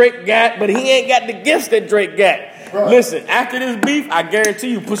want what Drake got, but he ain't got the gifts that Drake got. Right. Listen, after this beef, I guarantee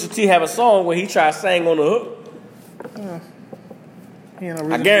you Pusha T have a song where he try to sing on the hook.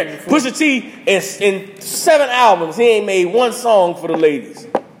 I guarantee Pusha T in 7 albums, he ain't made one song for the ladies.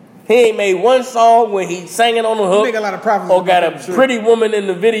 He ain't made one song where he singing on the hook. Make a lot of profits or got a pretty woman in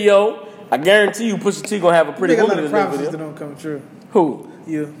the video. I guarantee you Pusha T gonna have a pretty woman in the video. That don't come true. Who?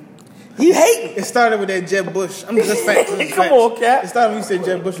 You. You hating? It started with that Jeb Bush. I'm just facts. Come on, Cap. It started when you said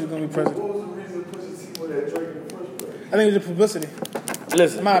Jeb Bush was gonna be president. What was the reason Pusha T went at Drake in the first place? I think it was the publicity.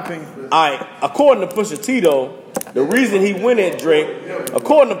 Listen, in my opinion. All right, according to Pusha T though, the reason he went at Drake,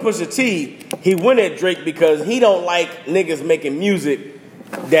 according to Pusha T, he went at Drake because he don't like niggas making music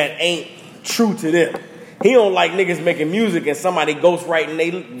that ain't true to them. He don't like niggas making music and somebody ghostwriting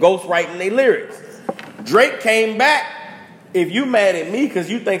they lyrics. Drake came back. If you mad at me because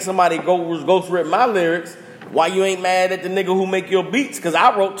you think somebody ghostwritten my lyrics, why you ain't mad at the nigga who make your beats? Because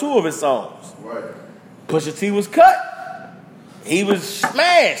I wrote 2 of his songs. Right. Pusha T was cut. He was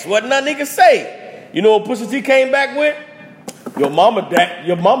smashed. Wasn't nothing he could say. You know what Pusha T came back with? Your mama black,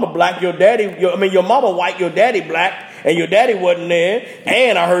 your mama white, your daddy black, and your daddy wasn't there.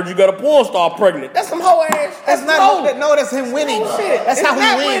 And I heard you got a porn star pregnant. That's some hoe ass. That's him winning. That's how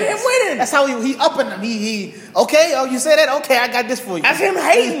he wins. Winning. That's how he upping them. He okay. Oh, you say that? Okay, I got this for you. That's him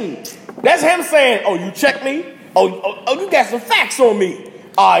hating. That's him saying, "Oh, you check me. Oh, you got some facts on me.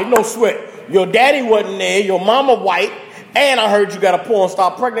 All right, no sweat. Your daddy wasn't there. Your mama white." And I heard you got a porn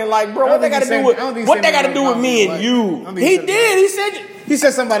star pregnant. Like, bro, what they got to do with me and you? He did. He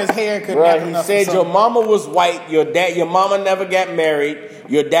said somebody's hair couldn't happen enough. He said your mama was white. Your mama never got married.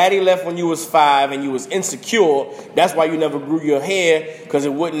 Your daddy left when you was 5 and you was insecure. That's why you never grew your hair because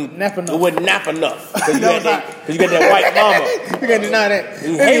it wouldn't nap enough. Because you got that white mama. You can't deny that.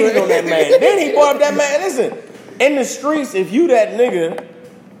 He hated on that man. Then he brought up that man. Listen, in the streets, if you that nigga,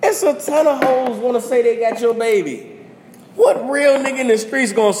 it's a ton of hoes want to say they got your baby. What real nigga in the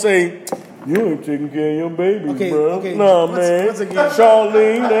streets gonna say, you ain't taking care of your babies, bro? Okay. Nah, man.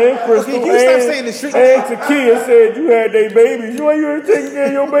 Charlene and Crystal you stop saying the street. And Takia said you had their babies. You ain't taking care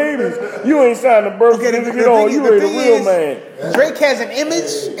of your babies. You ain't signed a birth certificate on. You ain't a real man. Drake has an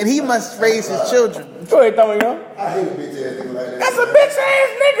image, and he must raise his children. Go ahead, tell me, yo. I hate a bitch ass nigga like that. That's a bitch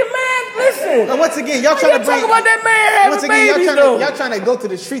ass nigga, man. Listen. And once again, y'all trying to talk about that man having babies, though. Y'all trying to go to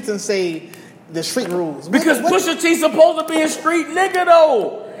the streets and say the street rules. Because Pusha T supposed to be a street nigga,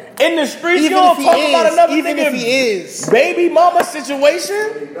 though. In the streets, you don't talk about another even nigga. Even if he is. Baby mama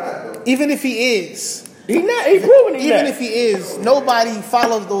situation. Even if he is. He proving he Even if he is, nobody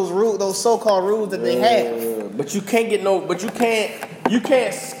follows those rules, those so-called rules that they have. But you can't get you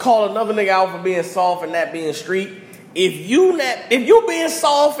can't call another nigga out for being soft and that being street. If you being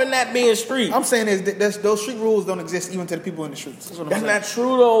soft and not being street, I'm saying those street rules don't exist even to the people in the streets. That's not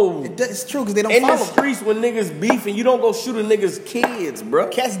true though. It's true because they don't in follow the streets when niggas beefing. You don't go shoot a nigga's kids, bro.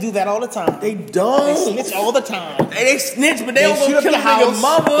 Cats do that all the time. They don't. They snitch all the time. They snitch, but they don't go kill a nigga's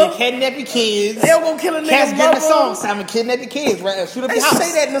mother. They kidnap your kids. They don't go kill a nigga's mother. Cats get in the song, Simon, kidnap your kids. Right? Shoot up your house. They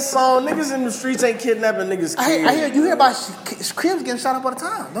say that in the song. Niggas in the streets ain't kidnapping niggas' kids. I hear about cribs getting shot up all the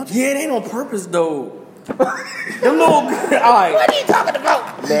time, don't you? Yeah, they ain't on purpose though. Them little, all right. What are you talking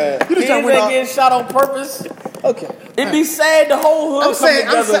about? You just ain't getting shot on purpose. Okay. It be sad the whole hood come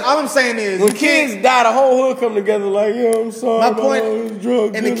together. All I'm saying is when kids die, the whole hood come together like, yo, I'm sorry. My point.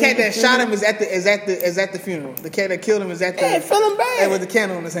 And the cat that shot him is at the funeral. The cat that killed him is at the. feeling bad. With the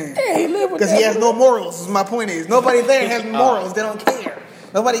candle in his hand. Yeah, he live with because he has no morals. Is my point is nobody there has morals. They don't care.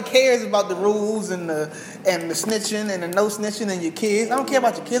 Nobody cares about the rules and the snitching and the no snitching and your kids. I don't care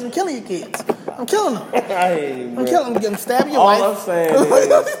about your kids. I'm killing your kids. I'm killing them. I hate you, I'm killing them. I'm stabbing your wife. All I'm saying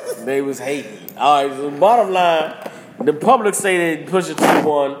is they was hating. All right, so the bottom line, the public say that Pusha T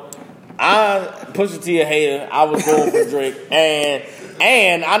won. Pusha T a hater. I was going for Drake.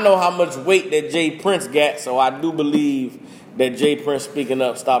 And I know how much weight that Jay Prince got, so I do believe that Jay Prince speaking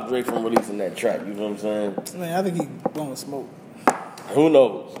up stopped Drake from releasing that track. You know what I'm saying? Man, I think he blowing smoke. Who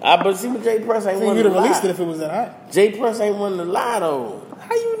knows? But see, Jay Prince ain't one to lie. You'd have released it if it was that high. Jay Prince ain't one to lie, though.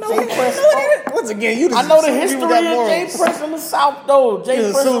 How you know Jay Prince? Once again, you just I know the history of Jay Prince in the South, though. Jay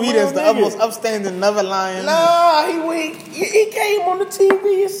Prince assume he is the most upstanding, never lying. Nah, he came on the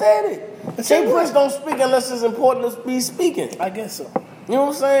TV and said it. Jay Prince don't speak unless it's important to be speaking. I guess so. You know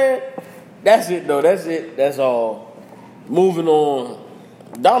what I'm saying? That's it, though. That's it. That's all. Moving on.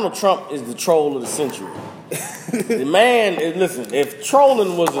 Donald Trump is the troll of the century. The man, listen, if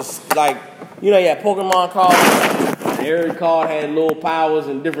trolling was you had Pokemon cards, every card had little powers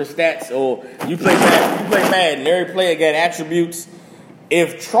and different stats, or you play Madden, every player got attributes.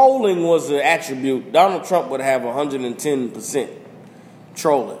 If trolling was an attribute, Donald Trump would have 110%.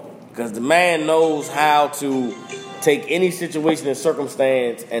 trolling. Because the man knows how to take any situation and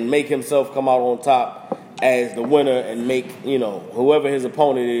circumstance and make himself come out on top as the winner and make, whoever his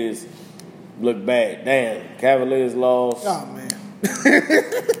opponent is look bad. Damn, Cavaliers lost. Oh, man.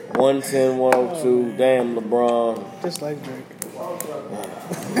 110-102. Damn, LeBron. Just like Drake.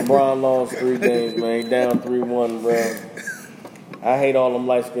 LeBron lost 3 games, man. He down 3-1, bro. I hate all them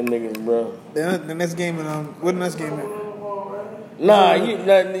light-skinned niggas, bro. The next game, what the next game at? Nah,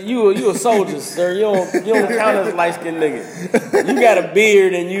 you a soldier, sir. You don't count as a light-skinned nigga. You got a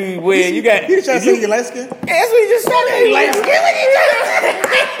beard and you got. You trying to say you light skin? That's what he just said. Ain't light skin. What you trying to say?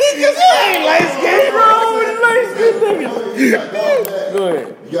 He just ain't light skin, bro. Light skin nigga. Go ahead.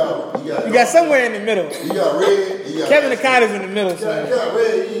 You got somewhere in the middle. You got red. Kevin Akatta's in the middle. You got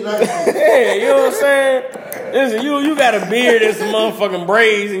red. You nice. Yeah, you know what I'm saying? Listen, you got a beard and some motherfucking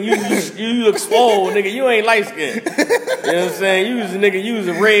braids and you look swole, nigga. You ain't light skinned. You know what I'm saying? You was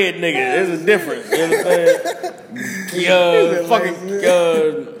a red nigga. There's a difference. You know what I'm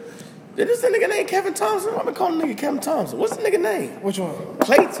saying? Is this the nigga named Kevin Thompson? I've been calling the nigga Kevin Thompson. What's the nigga name? Which one?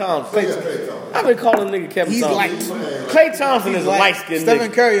 Klay Thompson. I've been calling the nigga Kevin Thompson. He's light. Klay Thompson is a light-skinned nigga.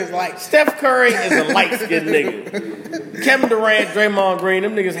 Stephen Curry is light. Steph Curry is a light-skinned nigga. Kevin Durant, Draymond Green,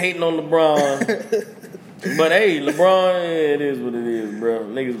 them niggas hating on LeBron. But hey, LeBron, it is what it is, bro.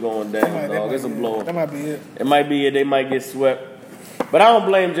 Niggas going down, dog. It's a blow. That might be it. It might be it. They might get swept. But I don't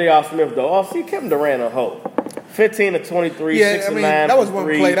blame J.R. Smith, though. Oh, see, Kevin Durant a hoe. 15 of 23, 6 of 9 that was one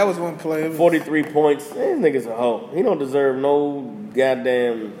 3, play. That was one play. 43 points. This nigga's a hoe. He don't deserve no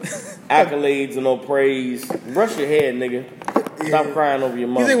goddamn accolades or no praise. Brush your head, nigga. Stop crying over your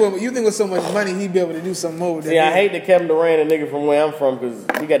mom. You think with so much money he'd be able to do something more? See, I hate that Kevin Durant, a nigga from where I'm from, because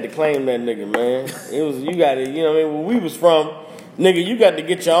we got to claim that nigga, man. You got to, you know what I mean? Where we was from, nigga, you got to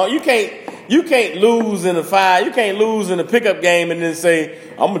get your own. You can't lose in a 5. You can't lose in a pickup game and then say,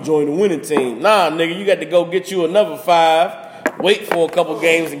 I'm going to join the winning team. Nah, nigga, you got to go get you another 5, wait for a couple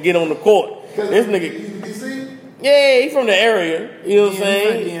games and get on the court. This nigga. Yeah, he from the area. You know what I'm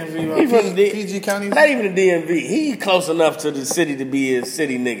saying? He from the PG County. Not even the DMV. He close enough to the city to be a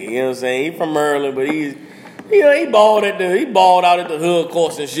city nigga. You know what I'm saying? He from Maryland, but he balled out at the hood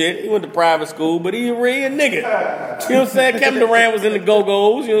course and shit. He went to private school, but he a real nigga. You know what I'm saying? Kevin Durant was in the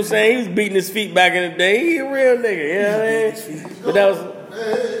Go-Go's. You know what I'm saying? He was beating his feet back in the day. He a real nigga. You know what I mean? But that was.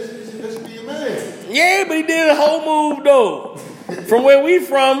 Yeah, but he did a whole move though. From where we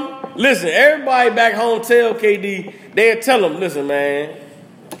from. Listen, everybody back home tell KD, they'll tell him, listen, man,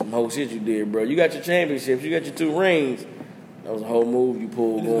 some whole shit you did, bro. You got your championships, you got your 2 rings. That was a whole move you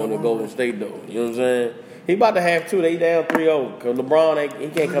pulled going to Golden State, though. You know what I'm saying? He about to have 2. They down 3-0. Because LeBron, he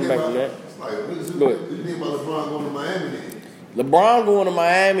can't come back from that. Go ahead. What do you think about LeBron going to Miami then? LeBron going to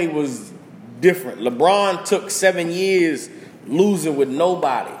Miami was different. LeBron took 7 years losing with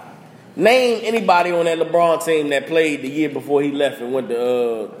nobody. Name anybody on that LeBron team that played the year before he left and went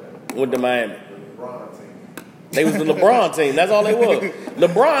to Miami. They was the LeBron team. That's all they was.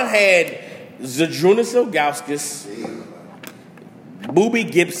 LeBron had Zydrunas Ilgauskas, Boobie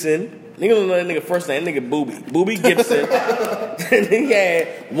Gibson. Nigga don't know that nigga first name. That nigga Boobie Gibson. And he had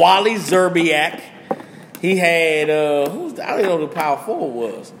Wally Zerbiak. He had I don't even know who the power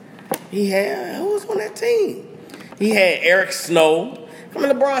forward was. He had who was on that team? He had Eric Snow. I mean,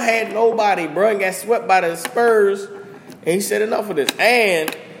 LeBron had nobody, bro, and got swept by the Spurs. And he said enough of this.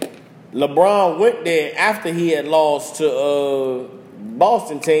 And LeBron went there after he had lost to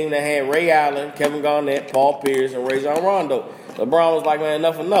Boston team that had Ray Allen, Kevin Garnett, Paul Pierce, and Rajon Rondo. LeBron was like, man,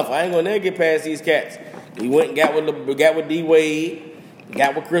 enough. I ain't gonna never get past these cats. He went and got with D Wade,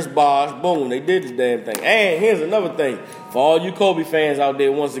 got with Chris Bosh. Boom, they did this damn thing. And here's another thing for all you Kobe fans out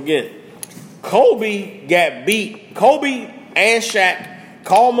there. Once again, Kobe got beat. Kobe and Shaq,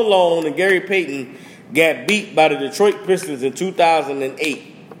 Karl Malone, and Gary Payton got beat by the Detroit Pistons in 2008.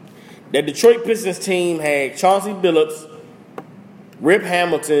 That Detroit Pistons team had Chauncey Billups, Rip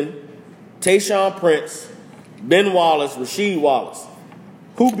Hamilton, Tayshaun Prince, Ben Wallace, Rasheed Wallace.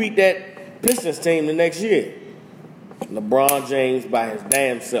 Who beat that Pistons team the next year? LeBron James by his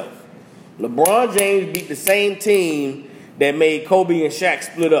damn self. LeBron James beat the same team that made Kobe and Shaq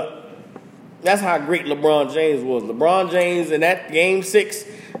split up. That's how great LeBron James was. LeBron James in that Game 6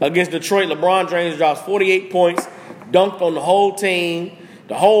 against Detroit, LeBron James drops 48 points, dunked on the whole team.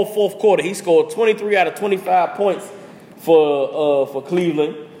 The whole fourth quarter, he scored 23 out of 25 points for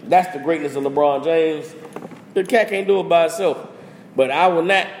Cleveland. That's the greatness of LeBron James. The cat can't do it by himself. But I will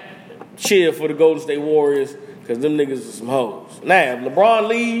not cheer for the Golden State Warriors because them niggas are some hoes. Now, if LeBron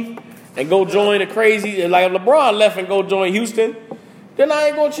leave and go join the crazy, like if LeBron left and go join Houston, then I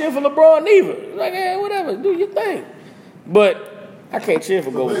ain't going to cheer for LeBron either. Like, yeah, whatever, do your thing. But I can't cheer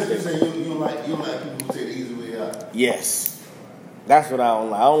for Golden Basically State. saying you don't like people who take the easy way out. Yes. That's what I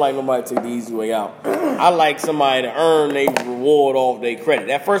don't like. I don't like nobody to take the easy way out. I like somebody to earn their reward off their credit.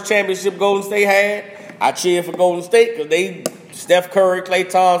 That first championship Golden State had, I cheered for Golden State because Steph Curry, Klay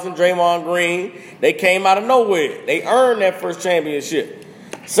Thompson, Draymond Green, they came out of nowhere. They earned that first championship.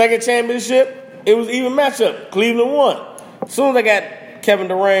 Second championship, it was even matchup. Cleveland won. As soon as I got Kevin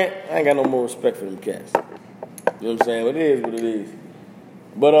Durant, I ain't got no more respect for them cats. You know what I'm saying? But it is what it is.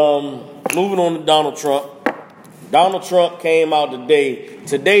 But moving on to Donald Trump. Donald Trump came out today.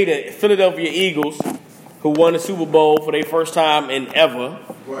 Today, the Philadelphia Eagles, who won the Super Bowl for their first time in ever.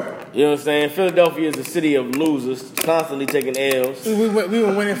 Right. You know what I'm saying? Philadelphia is a city of losers, constantly taking L's. We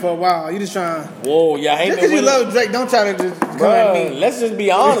been winning for a while. You just trying. Whoa, y'all ain't Just been because you winning. love Drake, don't try to just come Bruh, at me. let's just be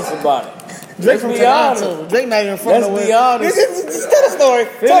honest about it. Drake from be Toronto. honest. Drake not even from Let's nowhere. be honest. Just tell the story.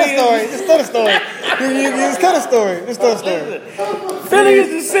 Tell the story. Just tell the story. Just tell the story. Just tell the story. Philly is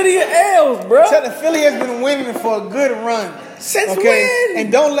the city of L's, bro. Tell the Philly has been winning for a good run. Since when?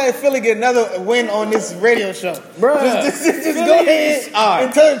 And don't let Philly get another win on this radio show. Bruh. Just Philly go ahead is- all right.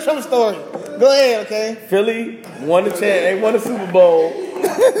 and tell the Trump story. Go ahead, okay? Philly won they won the Super Bowl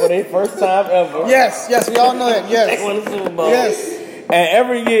for their first time ever. Yes, we all know that. They Yes. won the Super Bowl. Yes. And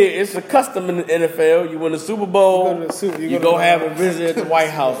every year, it's a custom in the NFL. You win the Super Bowl, You go to the Super- you go have a visit at the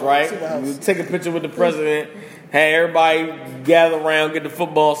White House, right? Super House. You take a picture with the president, have everybody gather around, get the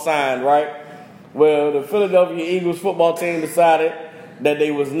football signed, right? Well, the Philadelphia Eagles football team decided that they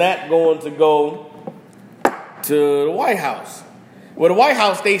was not going to go to the White House. Well, the White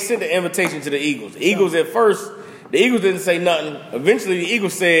House, they sent the invitation to the Eagles. The Eagles at first, the Eagles didn't say nothing. Eventually, the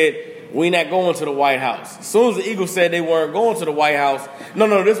Eagles said, we not going to the White House. As soon as the Eagles said they weren't going to the White House,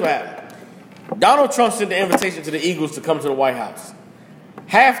 no, this is what happened. Donald Trump sent the invitation to the Eagles to come to the White House.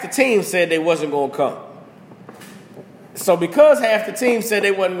 Half the team said they wasn't going to come. So because half the team said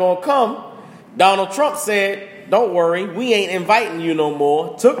they wasn't going to come, Donald Trump said, don't worry, we ain't inviting you no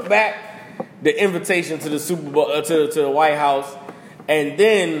more. Took back the invitation to the Super Bowl, to the White House, and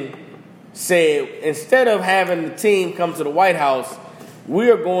then said, instead of having the team come to the White House, we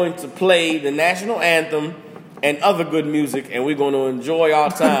are going to play the national anthem and other good music, and we're going to enjoy our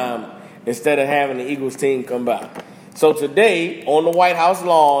time instead of having the Eagles team come by. So today, on the White House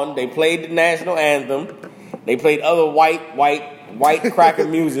lawn, they played the national anthem. They played other white cracker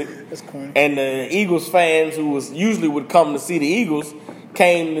music. That's corny. And the Eagles fans who usually would come to see the Eagles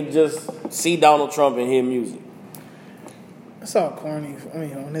came to just see Donald Trump and hear music. It's all corny. I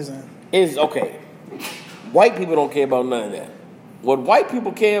mean, on his end. It's okay. White people don't care about none of that. What white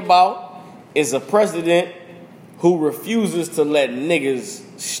people care about is a president who refuses to let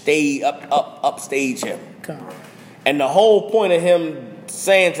niggas stay upstage him. Come on. And the whole point of him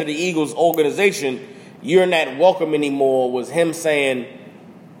saying to the Eagles organization, you're not welcome anymore, was him saying,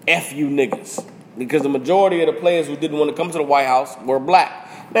 F you niggas. Because the majority of the players who didn't want to come to the White House were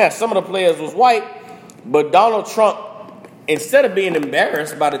black. Now, some of the players was white, but Donald Trump, instead of being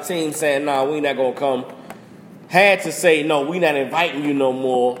embarrassed by the team saying, nah, we not going to come, had to say, no, we not inviting you no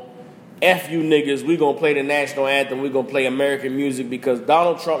more. F you niggas, we going to play the national anthem, we going to play American music, because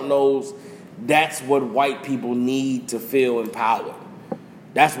Donald Trump knows that's what white people need to feel empowered.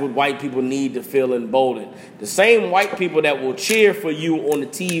 That's what white people need to feel emboldened. The same white people that will cheer for you on the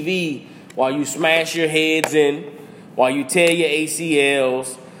TV while you smash your heads in, while you tear your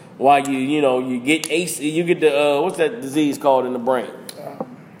ACLs, while you get the what's that disease called in the brain?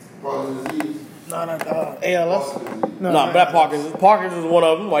 Parkinson's disease. No, not ALS. No, that Parkinson's. Parkinson's is one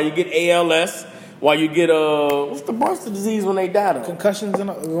of them. While you get ALS, while you get what's the burst of disease when they die though? Concussions and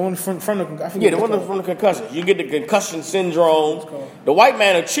the one from the I forget. Yeah, the one from the concussion. You get the concussion syndrome. The white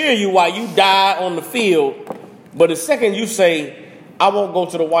man will cheer you while you die on the field, but the second you say, I won't go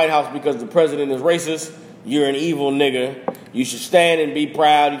to the White House because the president is racist, you're an evil nigga. You should stand and be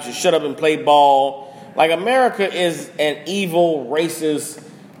proud. You should shut up and play ball. Like, America is an evil, racist,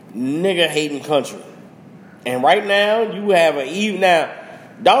 nigga-hating country. And right now, you have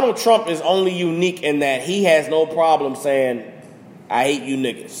Donald Trump is only unique in that he has no problem saying, I hate you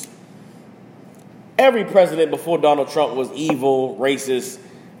niggas. Every president before Donald Trump was evil, racist,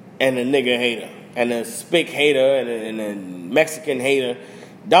 and a nigga hater, and a spick hater, and a Mexican hater.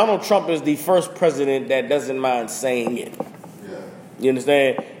 Donald Trump is the first president that doesn't mind saying it. Yeah. You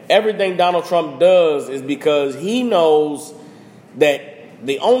understand? Everything Donald Trump does is because he knows that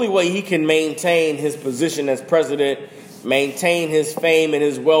the only way he can maintain his position as president, maintain his fame and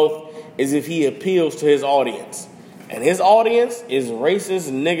his wealth, is if he appeals to his audience. And his audience is racist,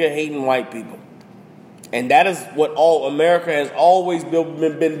 nigga-hating white people. And that is what all America has always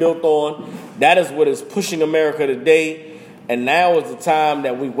been built on. That is what is pushing America today. And now is the time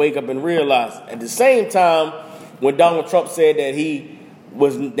that we wake up and realize. At the same time, when Donald Trump said that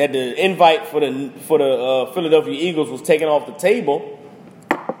that the invite for the Philadelphia Eagles was taken off the table,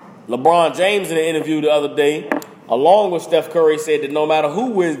 LeBron James in an interview the other day, along with Steph Curry, said that no matter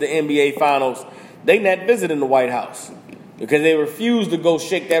who wins the NBA Finals, they not visiting the White House because they refuse to go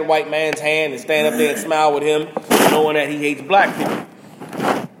shake that white man's hand and stand up there and smile with him, knowing that he hates black people.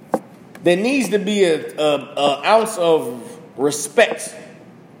 There needs to be an ounce of respect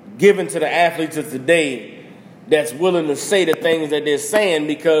given to the athletes of today that's willing to say the things that they're saying,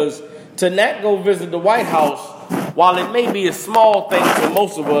 because to not go visit the White House, while it may be a small thing to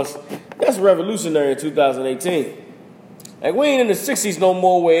most of us, that's revolutionary in 2018. Like, we ain't in the 60s no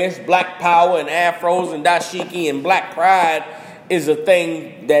more where it's black power and afros and dashiki and black pride is a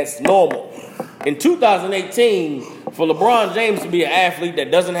thing that's normal. In 2018, for LeBron James to be an athlete that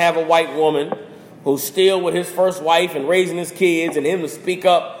doesn't have a white woman, who's still with his first wife and raising his kids, and him to speak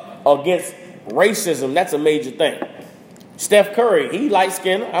up against racism, that's a major thing. Steph Curry, he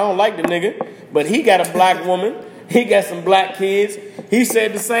light-skinned. I don't like the nigga, but he got a black woman. He got some black kids. He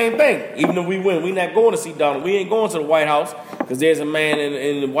said the same thing. Even if we win, we not going to see Donald. We ain't going to the White House because there's a man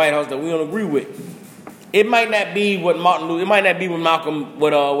in the White House that we don't agree with. It might not be what Malcolm,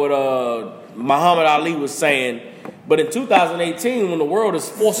 Muhammad Ali was saying, but in 2018, when the world is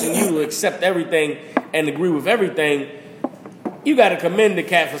forcing you to accept everything and agree with everything, you got to commend the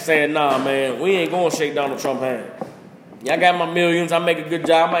cat for saying, nah, man, we ain't going to shake Donald Trump's hand. Yeah, I got my millions. I make a good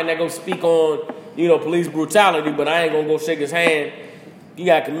job. I might not go speak on, police brutality, but I ain't going to go shake his hand. You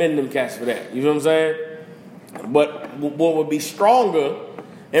got to commend them cats for that. You know what I'm saying? But what would be stronger,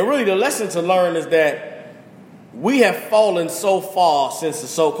 and really the lesson to learn, is that we have fallen so far since the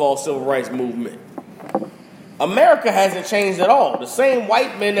so-called civil rights movement. America hasn't changed at all. The same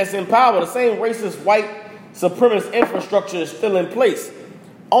white men that's in power, the same racist white supremacist infrastructure is still in place.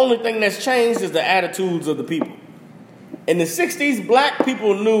 Only thing that's changed is the attitudes of the people. In the 60s, black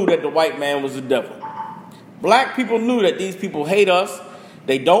people knew that the white man was the devil. Black people knew that these people hate us.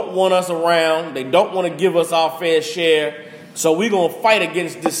 They don't want us around. They don't want to give us our fair share. So we're going to fight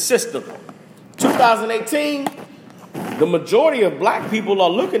against this system. 2018, the majority of black people are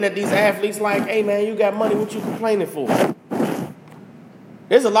looking at these athletes like, hey, man, you got money. What you complaining for?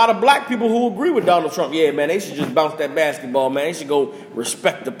 There's a lot of black people who agree with Donald Trump. Yeah, man, they should just bounce that basketball, man. They should go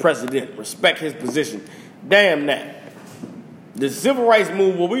respect the president, respect his position. Damn that. The civil rights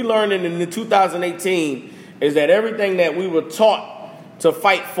movement, what we learned in 2018 is that everything that we were taught to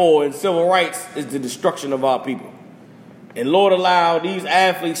fight for in civil rights is the destruction of our people. And Lord allow these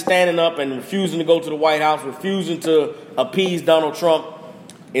athletes standing up and refusing to go to the White House, refusing to appease Donald Trump,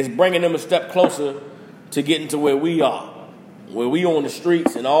 is bringing them a step closer to getting to where we are. Where we on the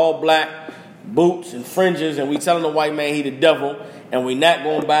streets in all black boots and fringes, and we telling the white man he the devil, and we not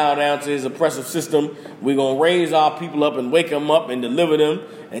going to bow down to his oppressive system. We're going to raise our people up and wake them up and deliver them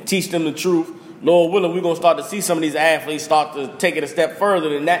and teach them the truth. Lord willing, we're going to start to see some of these athletes start to take it a step further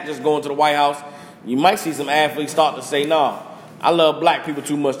than that, just going to the White House. You might see some athletes start to say, nah, I love black people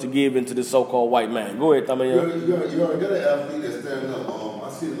too much to give into this so-called white man. Go ahead, Tommy. You're going to get an athlete that's standing up.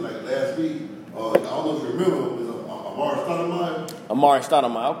 I seen it like last week. I don't know if you remember, it was Amari Stoudemire. Amari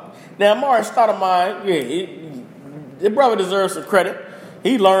Stoudemire. Now, Amari Stoudemire, the brother deserves some credit.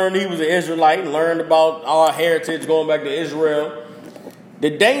 He learned he was an Israelite and learned about our heritage going back to Israel. The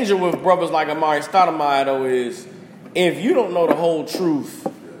danger with brothers like Amari Stoudemire, though, is if you don't know the whole truth,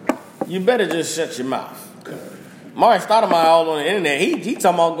 you better just shut your mouth. Amari Stoudemire all on the internet, he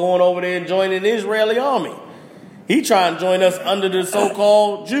talking about going over there and joining the Israeli army. He trying to join us under the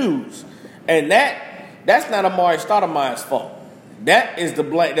so-called Jews. And that's not Amari Stoudemire's fault. That is the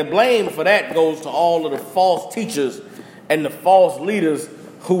blame for that goes to all of the false teachers and the false leaders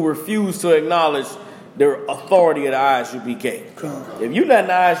who refuse to acknowledge the authority of the ISUPK. If you're not in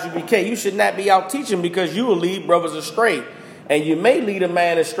the ISUPK, you should not be out teaching, because you will lead brothers astray. And you may lead a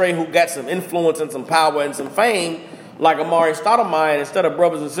man astray who got some influence and some power and some fame, like Amari Stoudemire. Instead of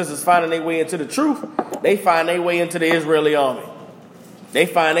brothers and sisters finding their way into the truth, they find their way into the Israeli army. They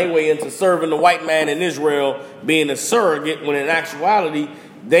find their way into serving the white man in Israel, being a surrogate, when in actuality,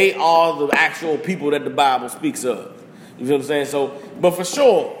 they are the actual people that the Bible speaks of. You know what I'm saying? So, but for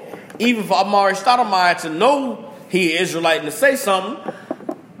sure, even for Amari Stoudemire to know he is Israelite and to say something,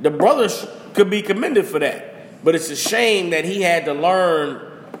 the brothers could be commended for that. But it's a shame that he had to learn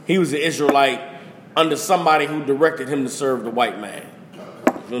he was an Israelite under somebody who directed him to serve the white man. You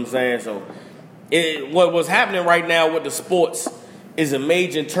know what I'm saying? So what was happening right now with the sports is a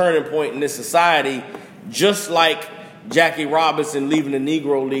major turning point in this society, just like Jackie Robinson leaving the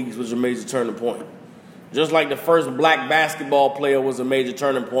Negro Leagues was a major turning point. just like the first black basketball player was a major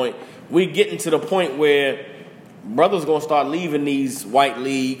turning point, we getting to the point where brothers going to start leaving these white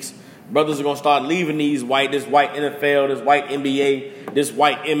leagues. Brothers are going to start leaving this white NFL, this white NBA, this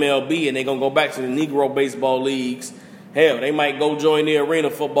white MLB, and they're going to go back to the Negro baseball leagues. Hell, they might go join the arena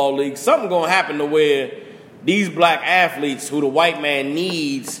football league. Something going to happen to where these black athletes who the white man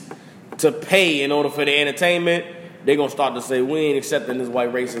needs to pay in order for the entertainment, they're going to start to say, we ain't accepting this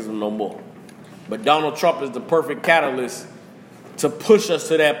white racism no more. But Donald Trump is the perfect catalyst to push us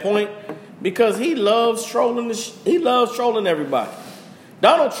to that point because he loves trolling everybody.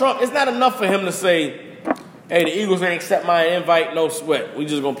 Donald Trump, it's not enough for him to say, hey, the Eagles ain't accept my invite, no sweat. We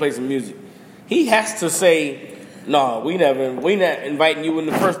just going to play some music. He has to say, no, we not inviting you in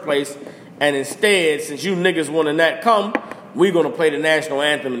the first place. And instead, since you niggas want to not come, we're going to play the national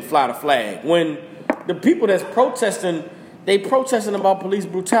anthem and fly the flag. When the people that's protesting, they protesting about police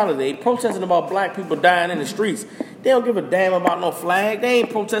brutality. They protesting about black people dying in the streets. They don't give a damn about no flag. They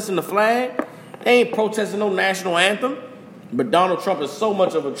ain't protesting the flag. They ain't protesting no national anthem. But Donald Trump is so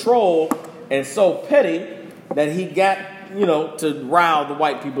much of a troll and so petty that he got, to rile the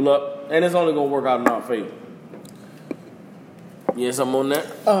white people up. And it's only going to work out in our favor. Yeah, something on that?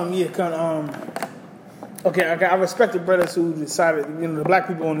 Okay, I respect the brothers who decided, the black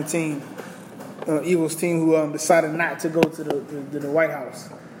people on the team, Eagles team, who decided not to go to the White House.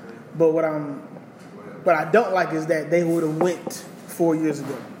 But what I don't like is that they would have went 4 years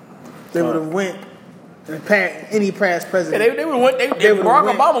ago. They would have went and any past president. Yeah, they would have went. If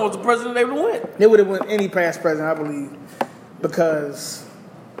Barack Obama was the president, they would have went. They would have went any past president, I believe, because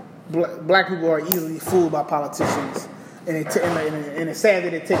black people are easily fooled by politicians. And it's sad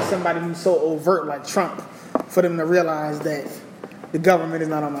that it takes somebody who's so overt like Trump for them to realize that the government is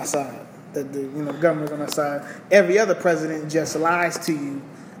not on my side. That the government is on my side. Every other president just lies to you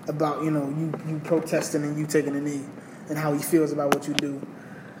about you protesting and you taking a knee and how he feels about what you do.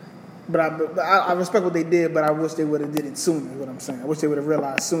 But I respect what they did, but I wish they would have did it sooner. Is what I'm saying. I wish they would have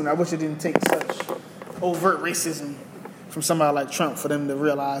realized sooner. I wish it didn't take such overt racism from somebody like Trump for them to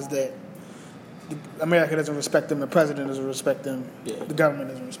realize that America doesn't respect them, the president doesn't respect them, the government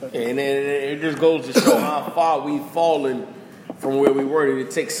doesn't respect them. And it just goes to show how far we've fallen from where we were.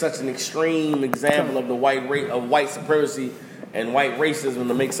 It takes such an extreme example of the white supremacy and white racism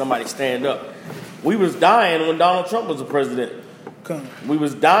to make somebody stand up. We was dying when Donald Trump was the president. We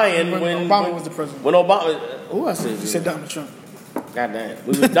was dying when Obama was the president. When Obama, who I said? You said Donald Trump. Goddamn.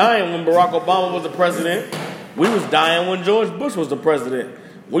 We was dying when Barack Obama was the president. We was dying when George Bush was the president.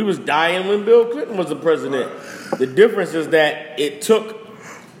 We was dying when Bill Clinton was the president. The difference is that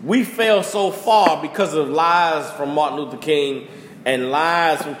we fell so far because of lies from Martin Luther King and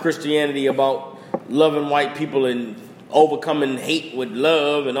lies from Christianity about loving white people and overcoming hate with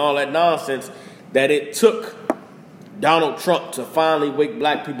love and all that nonsense, that it took Donald Trump to finally wake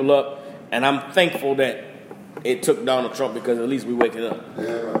black people up. And I'm thankful that it took Donald Trump because at least we waking up. Yeah. You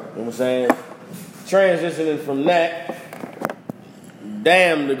know what I'm saying? Transitioning from that,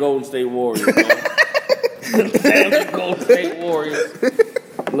 damn the Golden State Warriors, man. Damn the Golden State Warriors.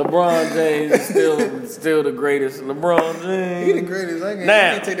 LeBron James is still the greatest. LeBron James. He the greatest. I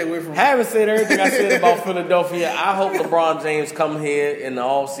can't take that away from him. Having said everything I said about Philadelphia, I hope LeBron James come here in the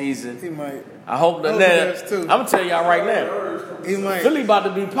off season. He might. I hope that. I'm gonna tell y'all right now. He might. Philly about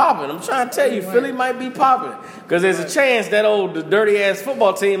to be popping. I'm trying to tell you, Philly might be popping because there's a chance that the dirty ass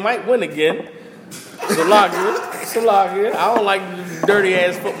football team might win again. Salakia. I don't like the dirty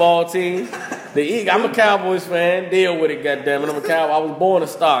ass football team. I'm a Cowboys fan. Deal with it, goddammit. I'm a Cowboy. I was born a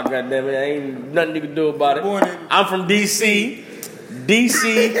star, goddammit. Ain't nothing you can do about it. I'm from DC.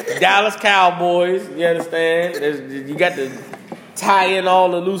 Dallas Cowboys. You understand? You got to tie in all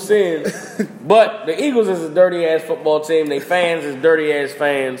the loose ends. But the Eagles is a dirty ass football team. They fans is dirty ass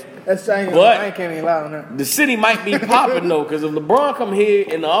fans. I can't even lie on that. The city might be popping though, because if LeBron come here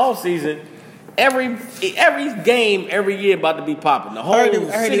in the off season, every game every year about to be popping. The whole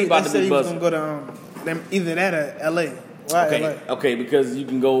city about to be buzzing. He was gonna go to either that or L.A. Why LA? Okay, because you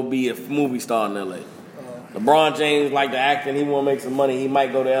can go be a movie star in L.A. LeBron James like to act and he want to make some money. He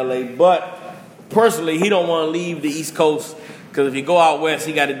might go to L.A. But personally, he don't want to leave the East Coast because if you go out west,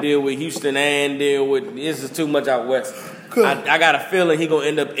 he got to deal with Houston and deal with this is too much out west. Cool. I got a feeling he gonna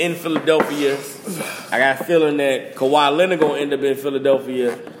end up in Philadelphia. I got a feeling that Kawhi Leonard gonna end up in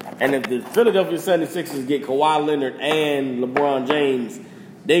Philadelphia. And if the Philadelphia 76ers get Kawhi Leonard and LeBron James,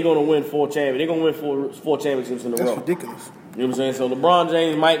 they're going to win four championships in a row. That's ridiculous. You know what I'm saying? So LeBron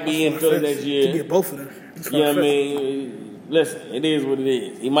James might be in Philly next year. To get both of them. You know what I mean? Listen, it is what it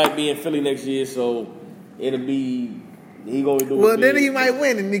is. He might be in Philly next year, so it'll be He gonna do it. Well, then he might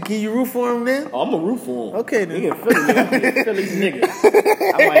win. And can you root for him then? Oh, I'm gonna root for him. Okay, then. He in Philly, man. I'm a Philly nigga.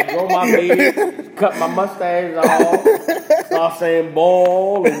 I might grow my beard, cut my mustache off, start saying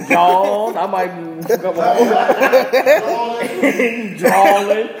ball and John. I might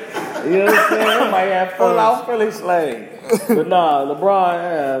drawing. You know what I'm saying? I might have full out Philly slang. But nah,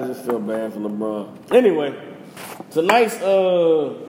 LeBron, I just feel bad for LeBron. Anyway, tonight's